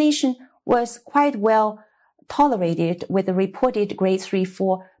combination was quite well tolerated with a reported grade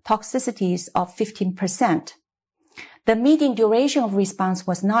 3/4 toxicities of 15%. The median duration of response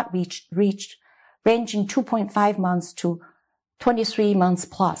was not reached, ranging 2.5 months to 23 months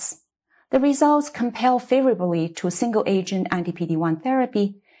plus. The results compare favorably to single-agent anti-PD-1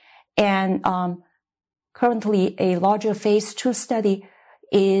 therapy, and currently a larger phase 2 study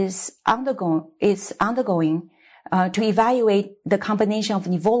is undergoing to evaluate the combination of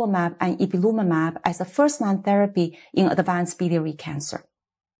nivolumab and ipilimumab as a first-line therapy in advanced biliary cancer.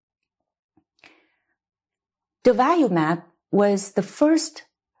 Durvalumab was the first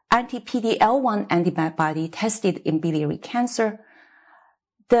anti-PD-L1 antibody tested in biliary cancer.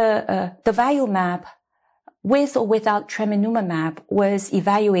 The durvalumab, with or without tremelimumab, was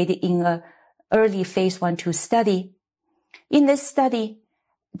evaluated in an early phase 1/2 study. In this study,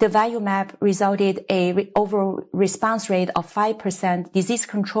 durvalumab resulted a overall response rate of 5%, disease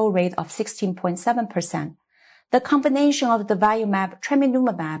control rate of 16.7%. The combination of durvalumab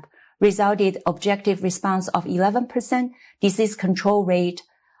tremelimumab resulted objective response of 11%, disease control rate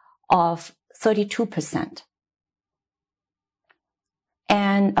of 32%.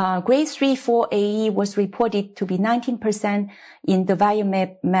 And grade 3/4 AE was reported to be 19% in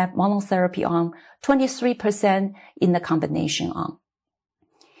durvalumab monotherapy arm, 23% in the combination arm.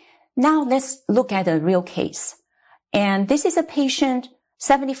 Now let's look at a real case. And this is a patient,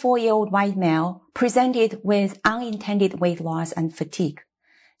 74-year-old white male, presented with unintended weight loss and fatigue.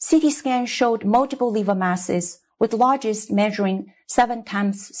 CT scan showed multiple liver masses, with largest measuring 7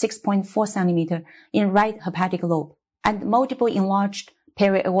 times 6.4 centimeter in right hepatic lobe, and multiple enlarged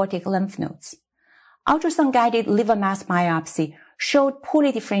periaortic lymph nodes. Ultrasound-guided liver mass biopsy showed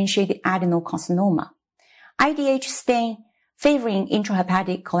poorly differentiated adenocarcinoma. IDH stain favoring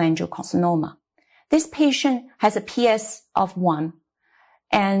intrahepatic cholangiocarcinoma. This patient has a PS of 1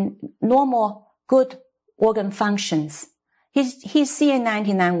 and normal good organ functions. His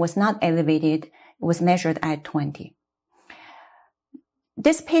CA99 was not elevated. It was measured at 20.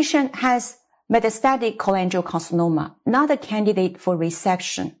 This patient has metastatic cholangiocarcinoma, not a candidate for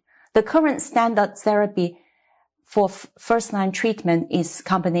resection. The current standard therapy for first-line treatment is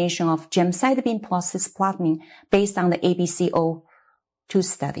combination of gemcitabine plus cisplatin based on the ABC-02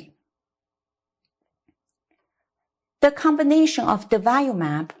 study. The combination of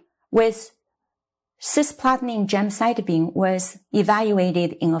durvalumab with cisplatin and gemcitabine was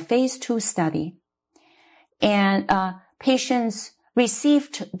evaluated in a phase 2 study, and patients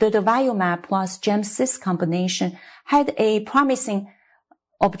received the durvalumab plus gem-cis combination had a promising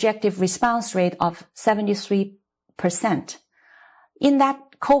objective response rate of 73%. In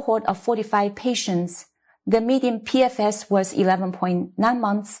that cohort of 45 patients, the median PFS was 11.9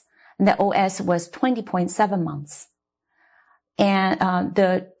 months, and the OS was 20.7 months. And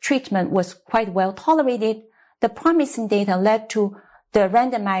the treatment was quite well tolerated. The promising data led to the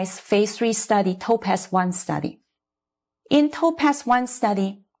randomized phase 3 study, TOPAZ-1 study. In TOPAZ-1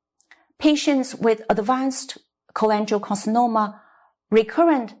 study, patients with advanced cholangiocarcinoma,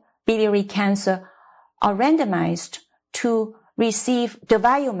 recurrent biliary cancer are randomized to receive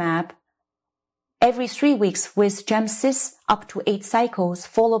durvalumab every 3 weeks with gem-cis up to 8 cycles,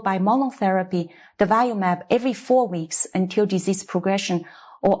 followed by monotherapy durvalumab every 4 weeks until disease progression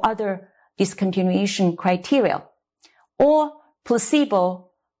or other discontinuation criteria, or placebo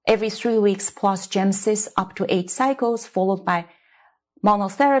every 3 weeks plus gem-cis up to 8 cycles, followed by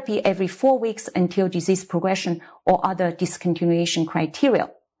monotherapy every 4 weeks until disease progression or other discontinuation criteria.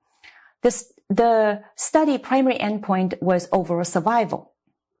 The study primary endpoint was overall survival.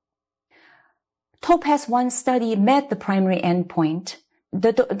 TOPAZ-1 study met the primary endpoint.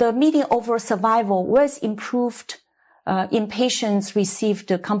 The median overall survival was improved in patients received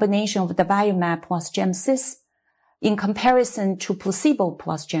the combination of durvalumab plus gem-cis in comparison to placebo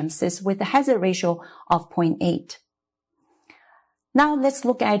plus gem-cis with a hazard ratio of 0.8. Now let's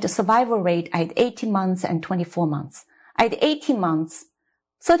look at the survival rate at 18 months and 24 months. At 18 months,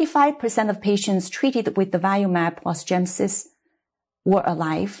 35% of patients treated with durvalumab plus gem-cis were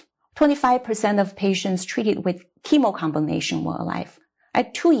alive. 25% of patients treated with chemo combination were alive.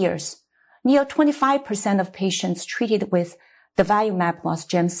 At 2 years, near 25% of patients treated with durvalumab plus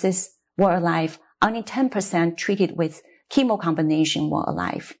gem-cis were alive. Only 10% treated with chemo combination were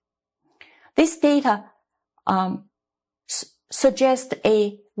alive. This data suggests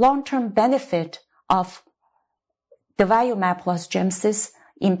a long-term benefit of durvalumab plus gem-cis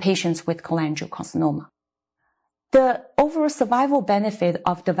in patients with cholangiocarcinoma. The overall survival benefit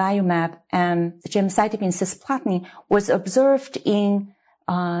of durvalumab and gemcitabine cisplatin was observed in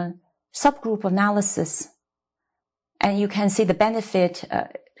subgroup analysis, and you can see the benefit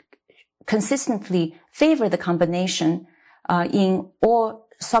consistently favor the combination in all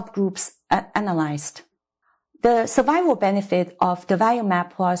subgroups analyzed. The survival benefit of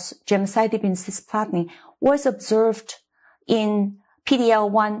durvalumab plus gemcitabine cisplatin was observed in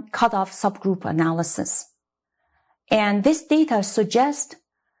PD-L1 cutoff subgroup analysis. And this data suggests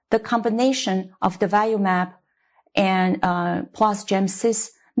the combination of durvalumab and plus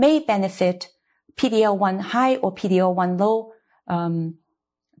gem-cis may benefit PD-L1 high or PD-L1 low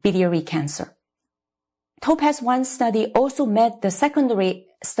biliary cancer. TOPAZ-1 study also met the secondary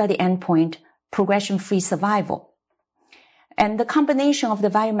study endpoint, progression-free survival. And the combination of the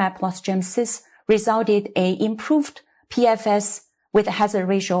nivolumab plus GemCis resulted in improved PFS with a hazard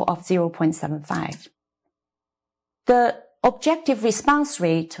ratio of 0.75. The objective response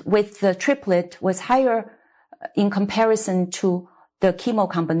rate with the triplet was higher in comparison to the chemo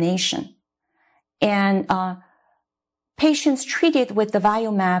combination. And patients treated with the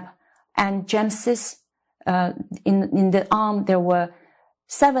nivolumab and GemCis, in the arm, there were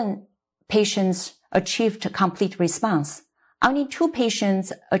 7 patients achieved complete response. Only 2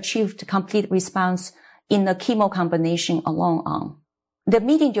 patients achieved complete response in the chemo combination alone arm. The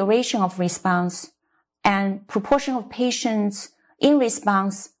median duration of response and proportion of patients in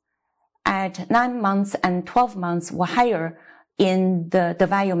response at 9 months and 12 months were higher in the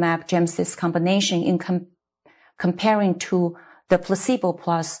nivolumab GemCis combination in comparing to the placebo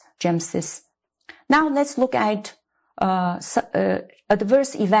plus GemCis. Now let's look at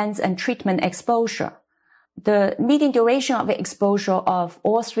adverse events and treatment exposure. The median duration of exposure of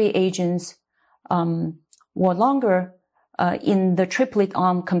all 3 agents were longer in the triplet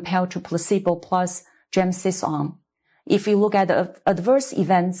arm compared to placebo plus GemCis arm. If you look at the adverse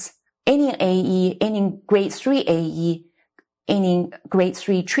events, any AE, any grade 3 AE, any grade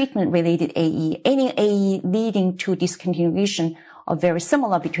 3 treatment-related AE, any AE leading to discontinuation are very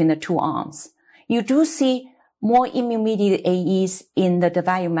similar between the 2 arms. You do see more immune-mediated AEs in the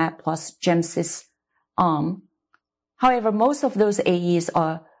nivolumab plus GemCis arm. However, most of those AEs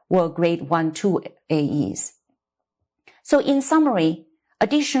were grade 1-2 AEs. So in summary,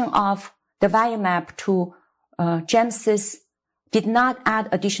 addition of nivolumab to GemCis did not add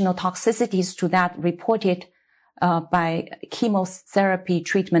additional toxicities to that reported by chemotherapy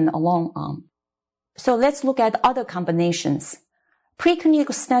treatment alone arm. So let's look at other combinations.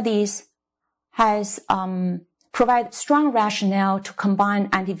 Preclinical studies has provided strong rationale to combine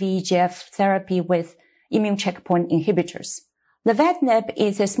anti-VEGF therapy with immune checkpoint inhibitors. Lenvatinib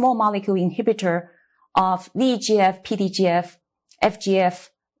is a small molecule inhibitor of VEGF, PDGF, FGF,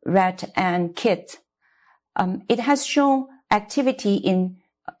 RET, and KIT. It has shown activity in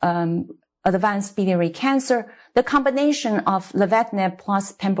advanced biliary cancer. The combination of lenvatinib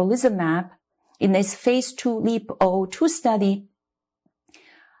plus pembrolizumab in this phase 2 LEAP-002 study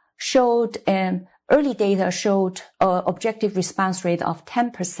showed, early data showed objective response rate of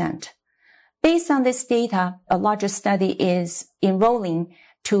 10%. Based on this data, a larger study is enrolling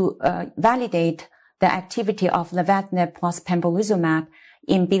to validate the activity of lenvatinib plus pembrolizumab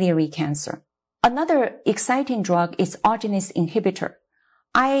in biliary cancer. Another exciting drug is arginase inhibitor.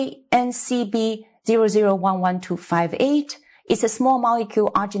 INCB001258 is a small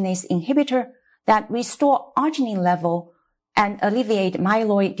molecule arginase inhibitor that restore arginine level and alleviate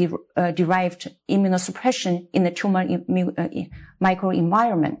myeloid-derived immunosuppression in the tumor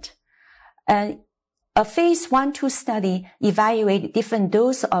microenvironment. A phase 1-2 study evaluated different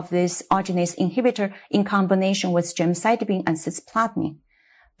doses of this arginase inhibitor in combination with gemcitabine and cisplatin.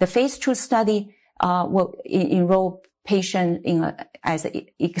 The phase 2 study will enroll patients as an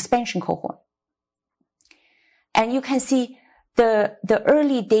expansion cohort. And you can see the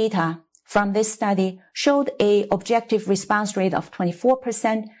early data from this study showed a objective response rate of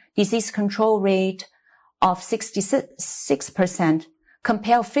 24%, disease control rate of 66%,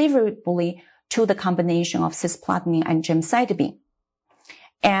 compare favorably to the combination of cisplatin and gemcitabine.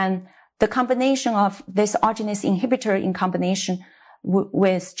 And the combination of this arginase inhibitor in combination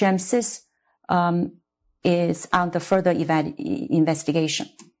with GemCis is under further investigation.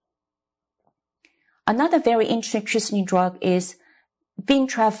 Another very interesting drug is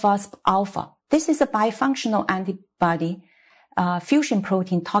bintrafusp alpha. This is a bifunctional antibody fusion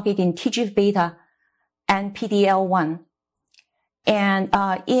protein targeting TGF-beta and PD-L1. And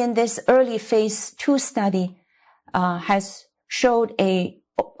in this early phase 2 study has showed a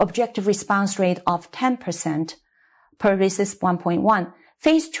objective response rate of 10% per RECIST 1.1.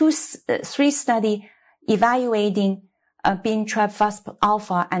 Phase 2-3 study evaluating bintrafusp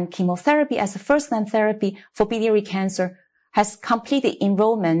alpha and chemotherapy as a first-line therapy for biliary cancer has completed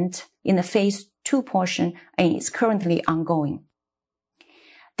enrollment in the phase 2 portion and is currently ongoing.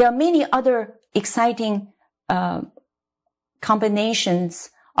 There are many other exciting combinations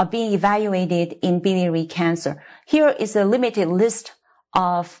are being evaluated in biliary cancer. Here is a limited list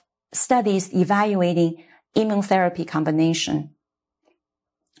of studies evaluating immunotherapy combination.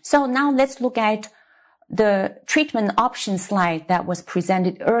 So now let's look at the treatment option slide that was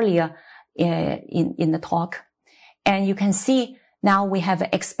presented earlier in the talk. And you can see now we have an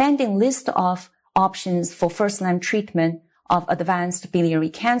expanding list of options for first-line treatment of advanced biliary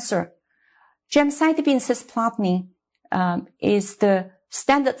cancer. Gemcitabine cisplatin is the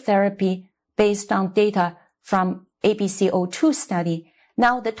standard therapy based on data from ABC-02 study.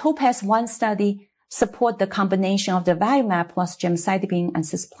 Now, the TOPAZ-1 study support the combination of durvalumab plus gemcitabine and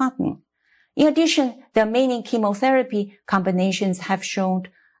cisplatin. In addition, the remaining chemotherapy combinations have shown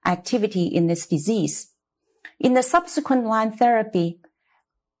activity in this disease. In the subsequent line therapy,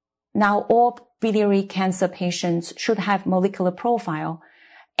 now all biliary cancer patients should have molecular profile,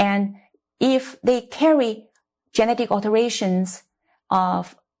 and if they carry genetic alterations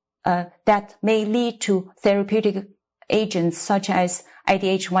of that may lead to therapeutic agents such as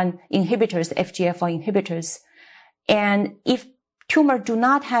IDH1 inhibitors, FGFR inhibitors, and if tumor do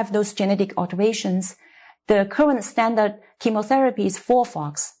not have those genetic alterations, the current standard chemotherapy is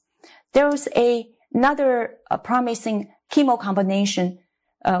FOLFOX. There's another promising chemo combination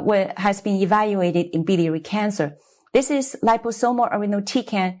has been evaluated in biliary cancer. This is liposomal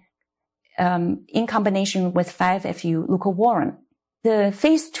irinotecan in combination with 5-FU leucovorin. The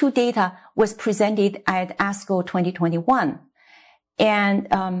phase 2 data was presented at ASCO 2021, and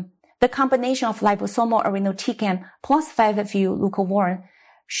the combination of liposomal irinotecan plus 5-FU leucovorin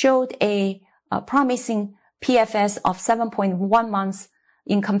showed a promising PFS of 7.1 months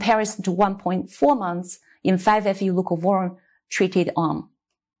in comparison to 1.4 months in 5-FU leucovorin treated arm.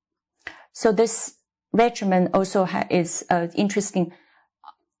 So this regimen also is an interesting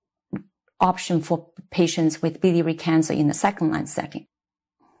option for patients with biliary cancer in the second-line setting.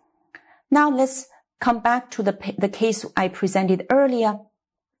 Now let's come back to the case I presented earlier.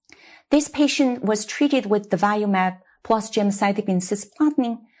 This patient was treated with durvalumab plus gemcitabine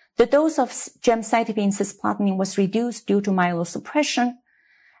cisplatin. The dose of gemcitabine cisplatin was reduced due to myelosuppression,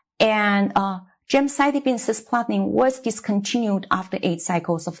 and gemcitabine cisplatin was discontinued after 8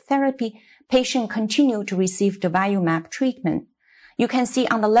 cycles of therapy. Patient continued to receive durvalumab treatment. You can see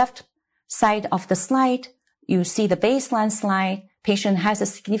on the left side of the slide, you see the baseline slide. Patient has a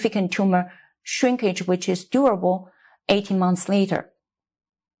significant tumor shrinkage, which is durable 18 months later.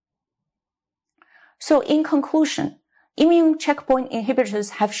 So in conclusion, immune checkpoint inhibitors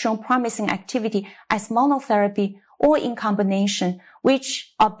have shown promising activity as monotherapy or in combination,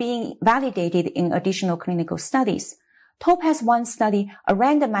 which are being validated in additional clinical studies. TOPAZ-1 study, a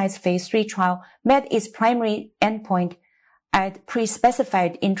randomized phase 3 trial, met its primary endpoint at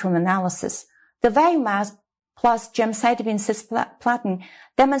pre-specified interim analysis. Durvalumab plus gemcitabine cisplatin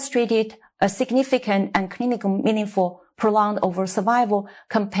demonstrated a significant and clinically meaningful prolonged overall survival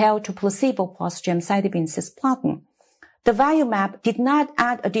compared to placebo plus gemcitabine cisplatin. Durvalumab did not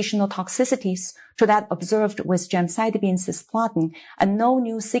add additional toxicities to that observed with gemcitabine cisplatin, and no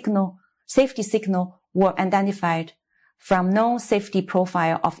new safety signal were identified from known safety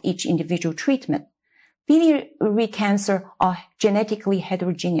profile of each individual treatment. Biliary cancer are genetically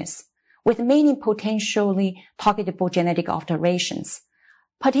heterogeneous, with many potentially targetable genetic alterations.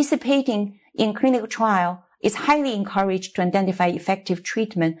 Participating in clinical trial is highly encouraged to identify effective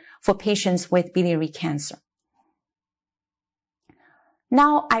treatment for patients with biliary cancer.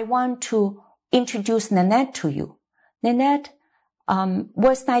 Now I want to introduce Nanette to you. Nanette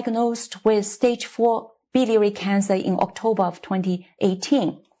was diagnosed with stage 4 biliary cancer in October of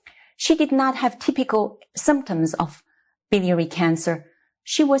 2018. She did not have typical symptoms of biliary cancer.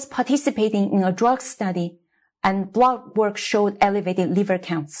 She was participating in a drug study, and blood work showed elevated liver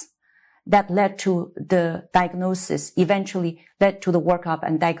counts that led to the diagnosis, eventually led to the workup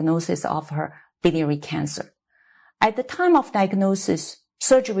and diagnosis of her biliary cancer. At the time of diagnosis,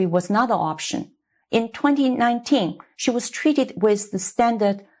 surgery was not an option. In 2019, she was treated with the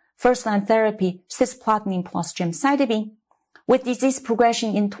standard first-line therapy, cisplatin plus gemcitabine. With disease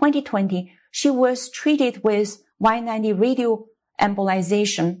progression in 2020, she was treated with Y90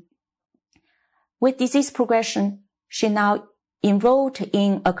 radioembolization. With disease progression, she now enrolled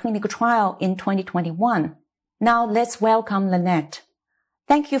in a clinical trial in 2021. Now let's welcome Nanette.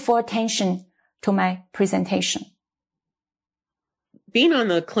 Thank you for attention to my presentation. Being on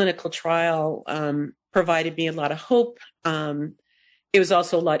the clinical trial provided me a lot of hope. It was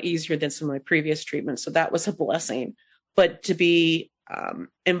also a lot easier than some of my previous treatments, so that was a blessing. But to be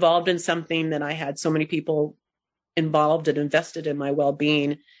involved in something that I had so many people involved and invested in my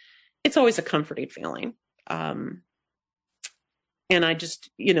well-being, it's always a comforting feeling. And I just,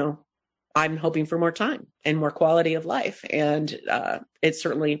 I'm hoping for more time and more quality of life. And it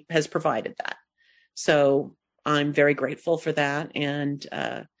certainly has provided that. So I'm very grateful for that. And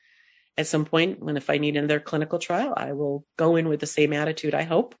at some point, if I need another clinical trial, I will go in with the same attitude, I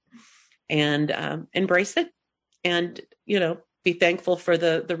hope, and embrace it. And, be thankful for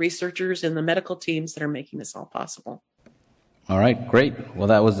the researchers and the medical teams that are making this all possible. All right, great. Well,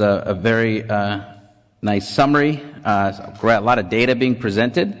 that was a very nice summary, a lot of data being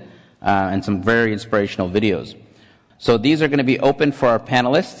presented, and some very inspirational videos. So these are going to be open for our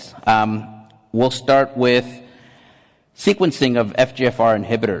panelists. We'll start with sequencing of FGFR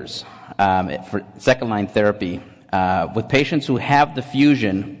inhibitors for second-line therapy with patients who have the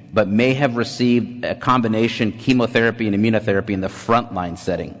fusion but may have received a combination chemotherapy and immunotherapy in the frontline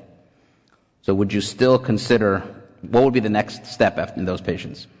setting. So would you still consider, what would be the next step in those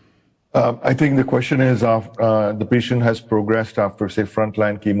patients? I think the question is, the patient has progressed after, say,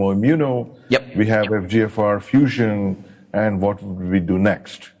 frontline chemo-immuno. Yep. We have FGFR fusion, and what would we do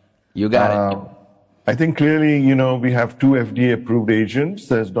next? You got it. I think clearly, we have 2 FDA-approved agents.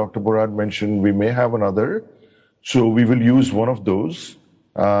 As Dr. Borad mentioned, we may have another. So we will use one of those.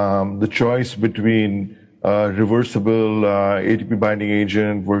 The choice between reversible ATP binding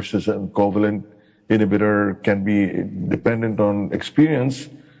agent versus a covalent inhibitor can be dependent on experience.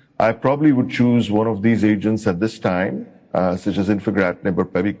 I probably would choose one of these agents at this time, such as infigratinib or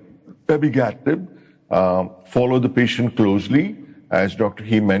pebigatinib. Follow the patient closely, as Dr.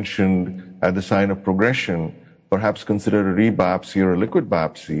 He mentioned, at the sign of progression. Perhaps consider a rebiopsy or a liquid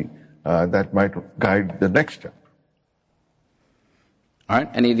biopsy that might guide the next step. All right.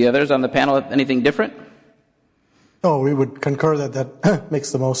 Any of the others on the panel have anything different? No, we would concur that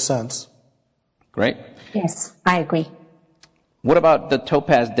makes the most sense. Great. Yes, I agree. What about the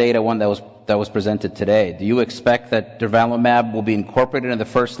TOPAZ data, one that was presented today? Do you expect that durvalumab will be incorporated in the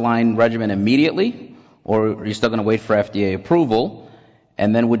first-line regimen immediately, or are you still going to wait for FDA approval?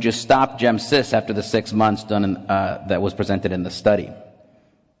 And then would you stop GemCis after the 6 months done that was presented in the study?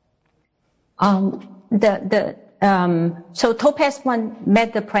 So TOPAZ-1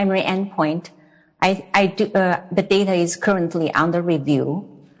 met the primary endpoint. The data is currently under review.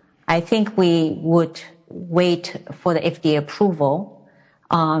 I think we would wait for the FDA approval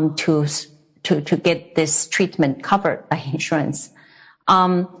to get this treatment covered by insurance.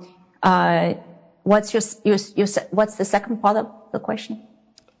 What's the second part of the question?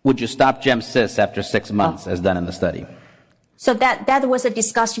 Would you stop GemCis after 6 months, as done in the study? So that was a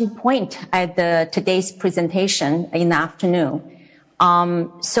discussion point at today's presentation in the afternoon. I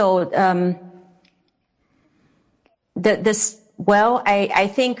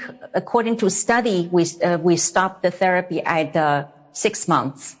think according to study, we stopped the therapy at 6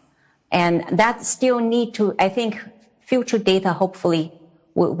 months, and that still need to. I think future data hopefully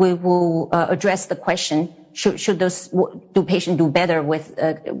we will address the question: do patients do better with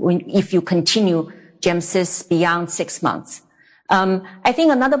if you continue GemCis beyond 6 months? I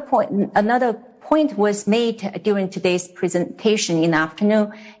think another point was made during today's presentation in the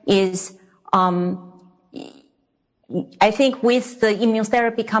afternoon is. I think with the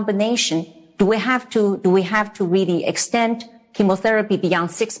immunotherapy combination, do we have to really extend chemotherapy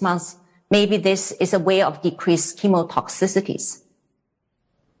beyond 6 months? Maybe this is a way of decreased chemotoxicities.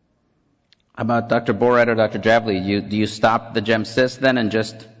 How about Dr. Borad or Dr. Javli? Do you stop the GemCis then and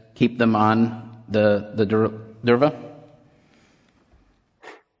just keep them on the Durva?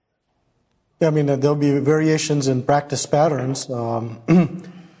 Yeah, I mean, there'll be variations in practice patterns.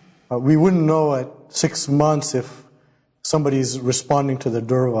 We wouldn't know at 6 months if somebody's responding to the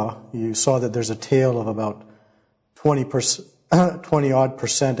Durva. You saw that there's a tail of about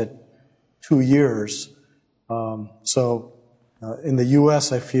 20-odd% at 2 years. In the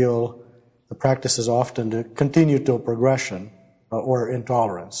U.S., I feel the practice is often to continue to progression or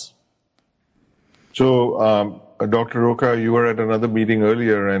intolerance. So, Dr. Roca, you were at another meeting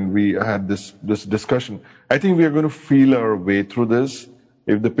earlier, and we had this discussion. I think we are going to feel our way through this.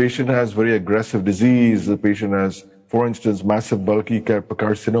 If the patient has very aggressive disease, the patient has, for instance, massive bulky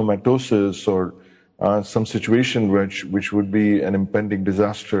carcinomatosis or some situation which would be an impending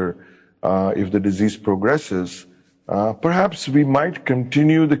disaster if the disease progresses, perhaps we might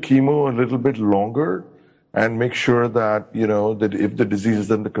continue the chemo a little bit longer and make sure that, that if the disease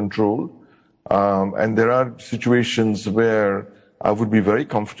is under control, and there are situations where I would be very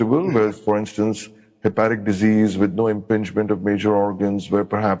comfortable with, for instance, hepatic disease with no impingement of major organs, where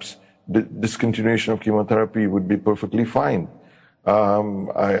perhaps discontinuation of chemotherapy would be perfectly fine.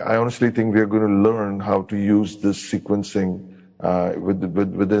 I honestly think we are going to learn how to use this sequencing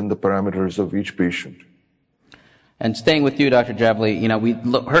within the parameters of each patient. And staying with you, Dr. Javli, we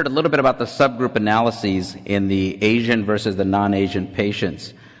heard a little bit about the subgroup analyses in the Asian versus the non-Asian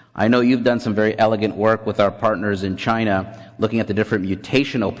patients. I know you've done some very elegant work with our partners in China, looking at the different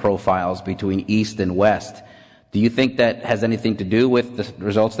mutational profiles between East and West. Do you think that has anything to do with the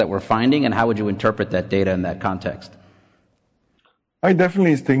results that we're finding, and how would you interpret that data in that context? I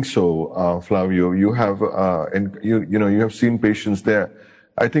definitely think so, Flavio. You have, you have seen patients there.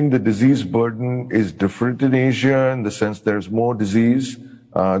 I think the disease burden is different in Asia in the sense there's more disease.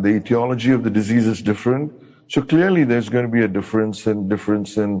 The etiology of the disease is different. So clearly there's going to be a difference in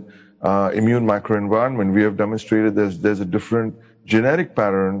immune microenvironment. We have demonstrated there's a different genetic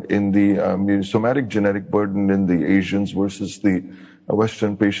pattern in the somatic genetic burden in the Asians versus the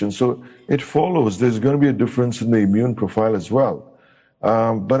Western patients. So it follows there's going to be a difference in the immune profile as well.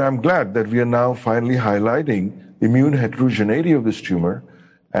 But I'm glad that we are now finally highlighting immune heterogeneity of this tumor.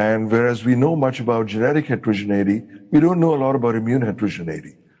 And whereas we know much about genetic heterogeneity, we don't know a lot about immune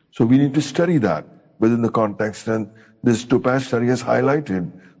heterogeneity. So we need to study that within the context. And this TOPAZ study has highlighted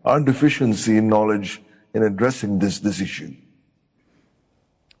our deficiency in knowledge in addressing this issue.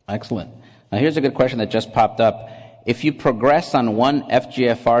 Excellent. Now here's a good question that just popped up. If you progress on one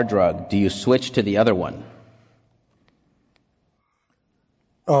FGFR drug, do you switch to the other one?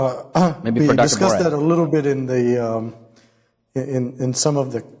 Maybe we discussed that a little bit in the in some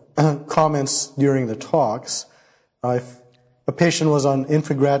of the comments during the talks. If a patient was on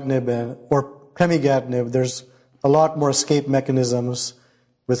infigratinib or pemigatinib, there's a lot more escape mechanisms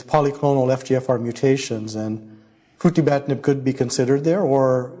with polyclonal FGFR mutations, and futibatinib could be considered there,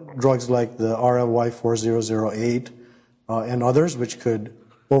 or drugs like the RLY4008 and others, which could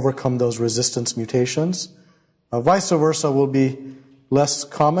overcome those resistance mutations. Vice versa will be less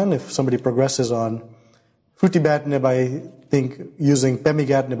common if somebody progresses on futibatinib. I think using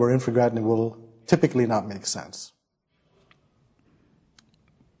pemigatinib or infigratinib will typically not make sense.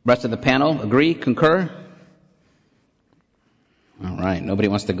 Rest of the panel agree, concur? All right, nobody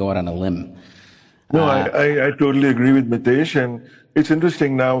wants to go out on a limb. No, I totally agree with Mitesh, and it's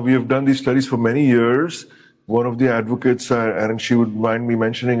interesting now, we have done these studies for many years. One of the advocates, and she would mind me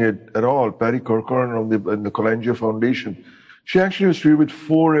mentioning it at all, Patty Corcoran of the Cholangio Foundation. She actually was treated with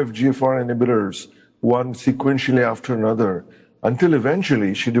 4 FGFR inhibitors, one sequentially after another, until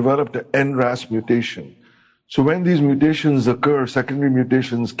eventually she developed an NRAS mutation. So when these mutations occur, secondary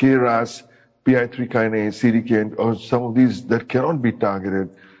mutations, KRAS, PI3 kinase, CDK, or some of these that cannot be targeted,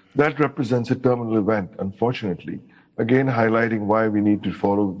 that represents a terminal event, unfortunately. Again, highlighting why we need to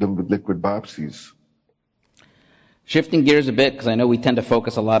follow them with liquid biopsies. Shifting gears a bit, because I know we tend to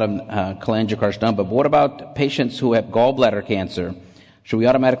focus a lot on cholangiocarcinoma, but what about patients who have gallbladder cancer? Should we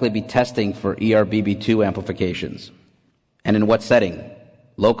automatically be testing for ERBB2 amplifications? And in what setting?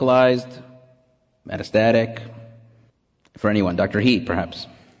 Localized? Metastatic? For anyone. Dr. He, perhaps.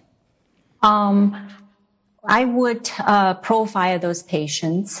 I would profile those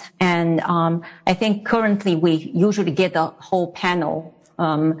patients, and I think currently we usually get the whole panel.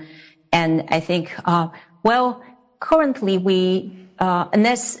 And I think, currently we,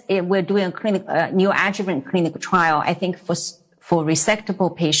 unless we're doing a neoadjuvant clinical trial, I think for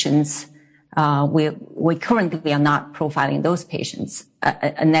resectable patients, we currently are not profiling those patients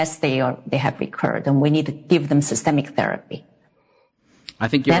unless they have recurred, and we need to give them systemic therapy. I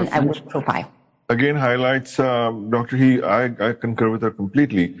think then I would profile. Again, highlights, Dr. He, I concur with her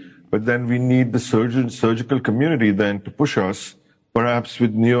completely, but then we need the surgical community then to push us, perhaps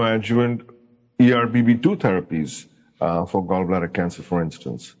with neoadjuvant ERBB2 therapies for gallbladder cancer, for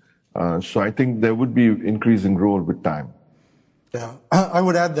instance. So I think there would be increasing role with time. Yeah, I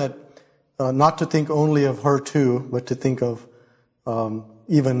would add that not to think only of HER2, but to think of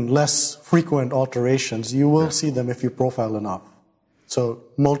even less frequent alterations. You will see them if you profile enough. So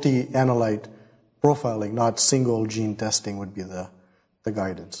multi-analyte profiling, not single gene testing, would be the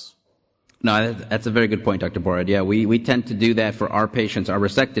guidance. No, that's a very good point, Dr. Borad. Yeah, we tend to do that for our patients, our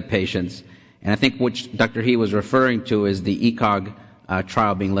resected patients. And I think what Dr. He was referring to is the ECOG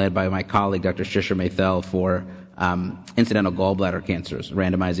trial being led by my colleague, Dr. Shisher Maithel, for incidental gallbladder cancers,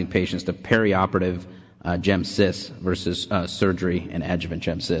 randomizing patients to perioperative GEM-CIS versus surgery and adjuvant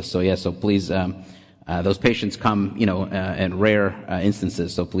GEM-CIS. So yeah, so please, those patients come, in rare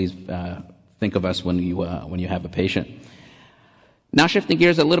instances. So please think of us when you have a patient. Now shifting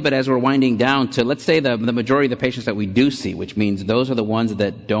gears a little bit as we're winding down to, let's say, the majority of the patients that we do see, which means those are the ones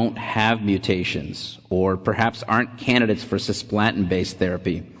that don't have mutations or perhaps aren't candidates for cisplatin-based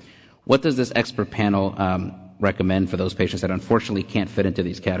therapy. What does this expert panel recommend for those patients that unfortunately can't fit into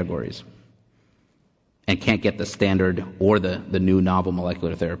these categories and can't get the standard or the new novel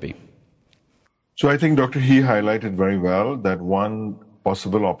molecular therapy? So I think Dr. He highlighted very well that one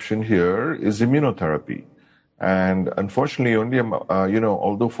possible option here is immunotherapy. And unfortunately, only,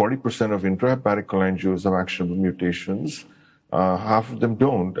 although 40% of intrahepatic cholangios have actionable mutations, half of them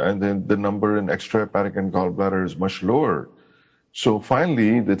don't. And then the number in extrahepatic and gallbladder is much lower. So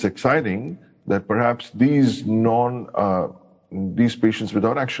finally, it's exciting that perhaps these these patients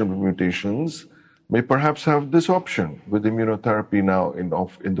without actionable mutations may perhaps have this option with immunotherapy now in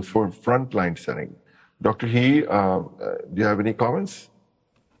the frontline setting. Dr. He, do you have any comments?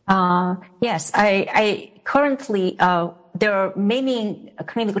 Yes, I currently, there are many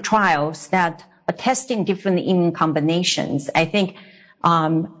clinical trials that are testing different immune combinations. I think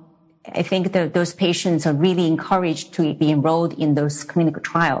that those patients are really encouraged to be enrolled in those clinical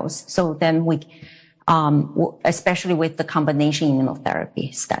trials. So then we, especially with the combination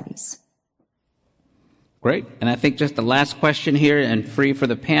immunotherapy studies. Great. And I think just the last question here, and free for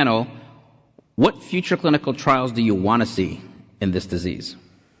the panel, what future clinical trials do you want to see in this disease?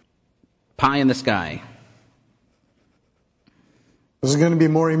 Pie in the sky. There's going to be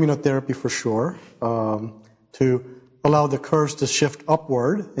more immunotherapy for sure, to allow the curves to shift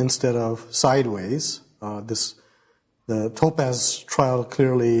upward instead of sideways. The TOPAZ trial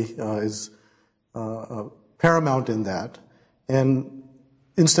clearly is paramount in that. And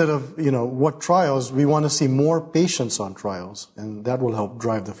instead of, what trials, we want to see more patients on trials, and that will help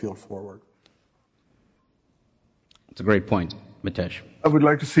drive the field forward. That's a great point. Mitesh. I would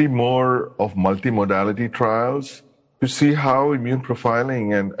like to see more of multimodality trials to see how immune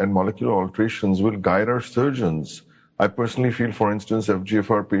profiling and molecular alterations will guide our surgeons. I personally feel, for instance,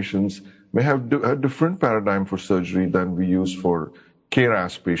 FGFR patients may have a different paradigm for surgery than we use for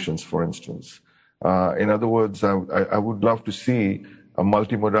KRAS patients, for instance. In other words, I would love to see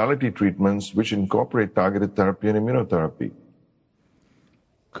multimodality treatments which incorporate targeted therapy and immunotherapy.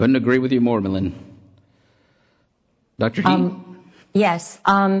 Couldn't agree with you more, Milind. Dr. He? Yes.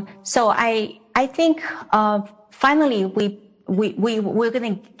 So I think finally we're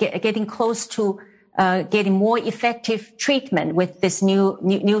going to getting close to getting more effective treatment with this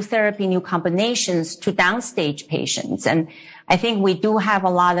new therapy, new combinations to downstage patients. And I think we do have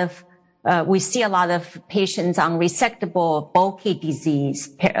we see a lot of patients on resectable bulky disease,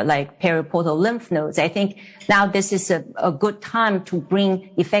 like periportal lymph nodes. I think now this is a good time to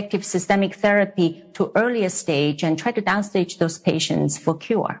bring effective systemic therapy to earlier stage and try to downstage those patients for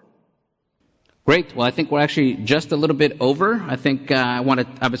cure. Great. Well, I think we're actually just a little bit over. I think I want to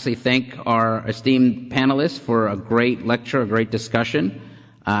obviously thank our esteemed panelists for a great lecture, a great discussion.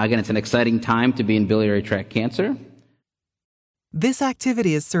 Again, it's an exciting time to be in biliary tract cancer. This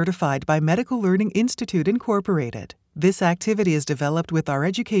activity is certified by Medical Learning Institute, Incorporated. This activity is developed with our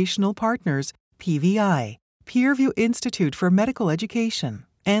educational partners, PVI, Peerview Institute for Medical Education,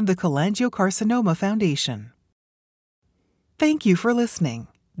 and the Cholangiocarcinoma Foundation. Thank you for listening.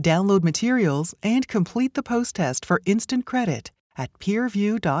 Download materials and complete the post-test for instant credit at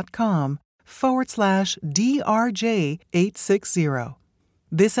peerview.com/DRJ860.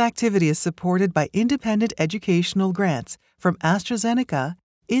 This activity is supported by independent educational grants from AstraZeneca,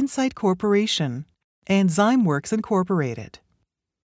 Insight Corporation, and Zymeworks Incorporated.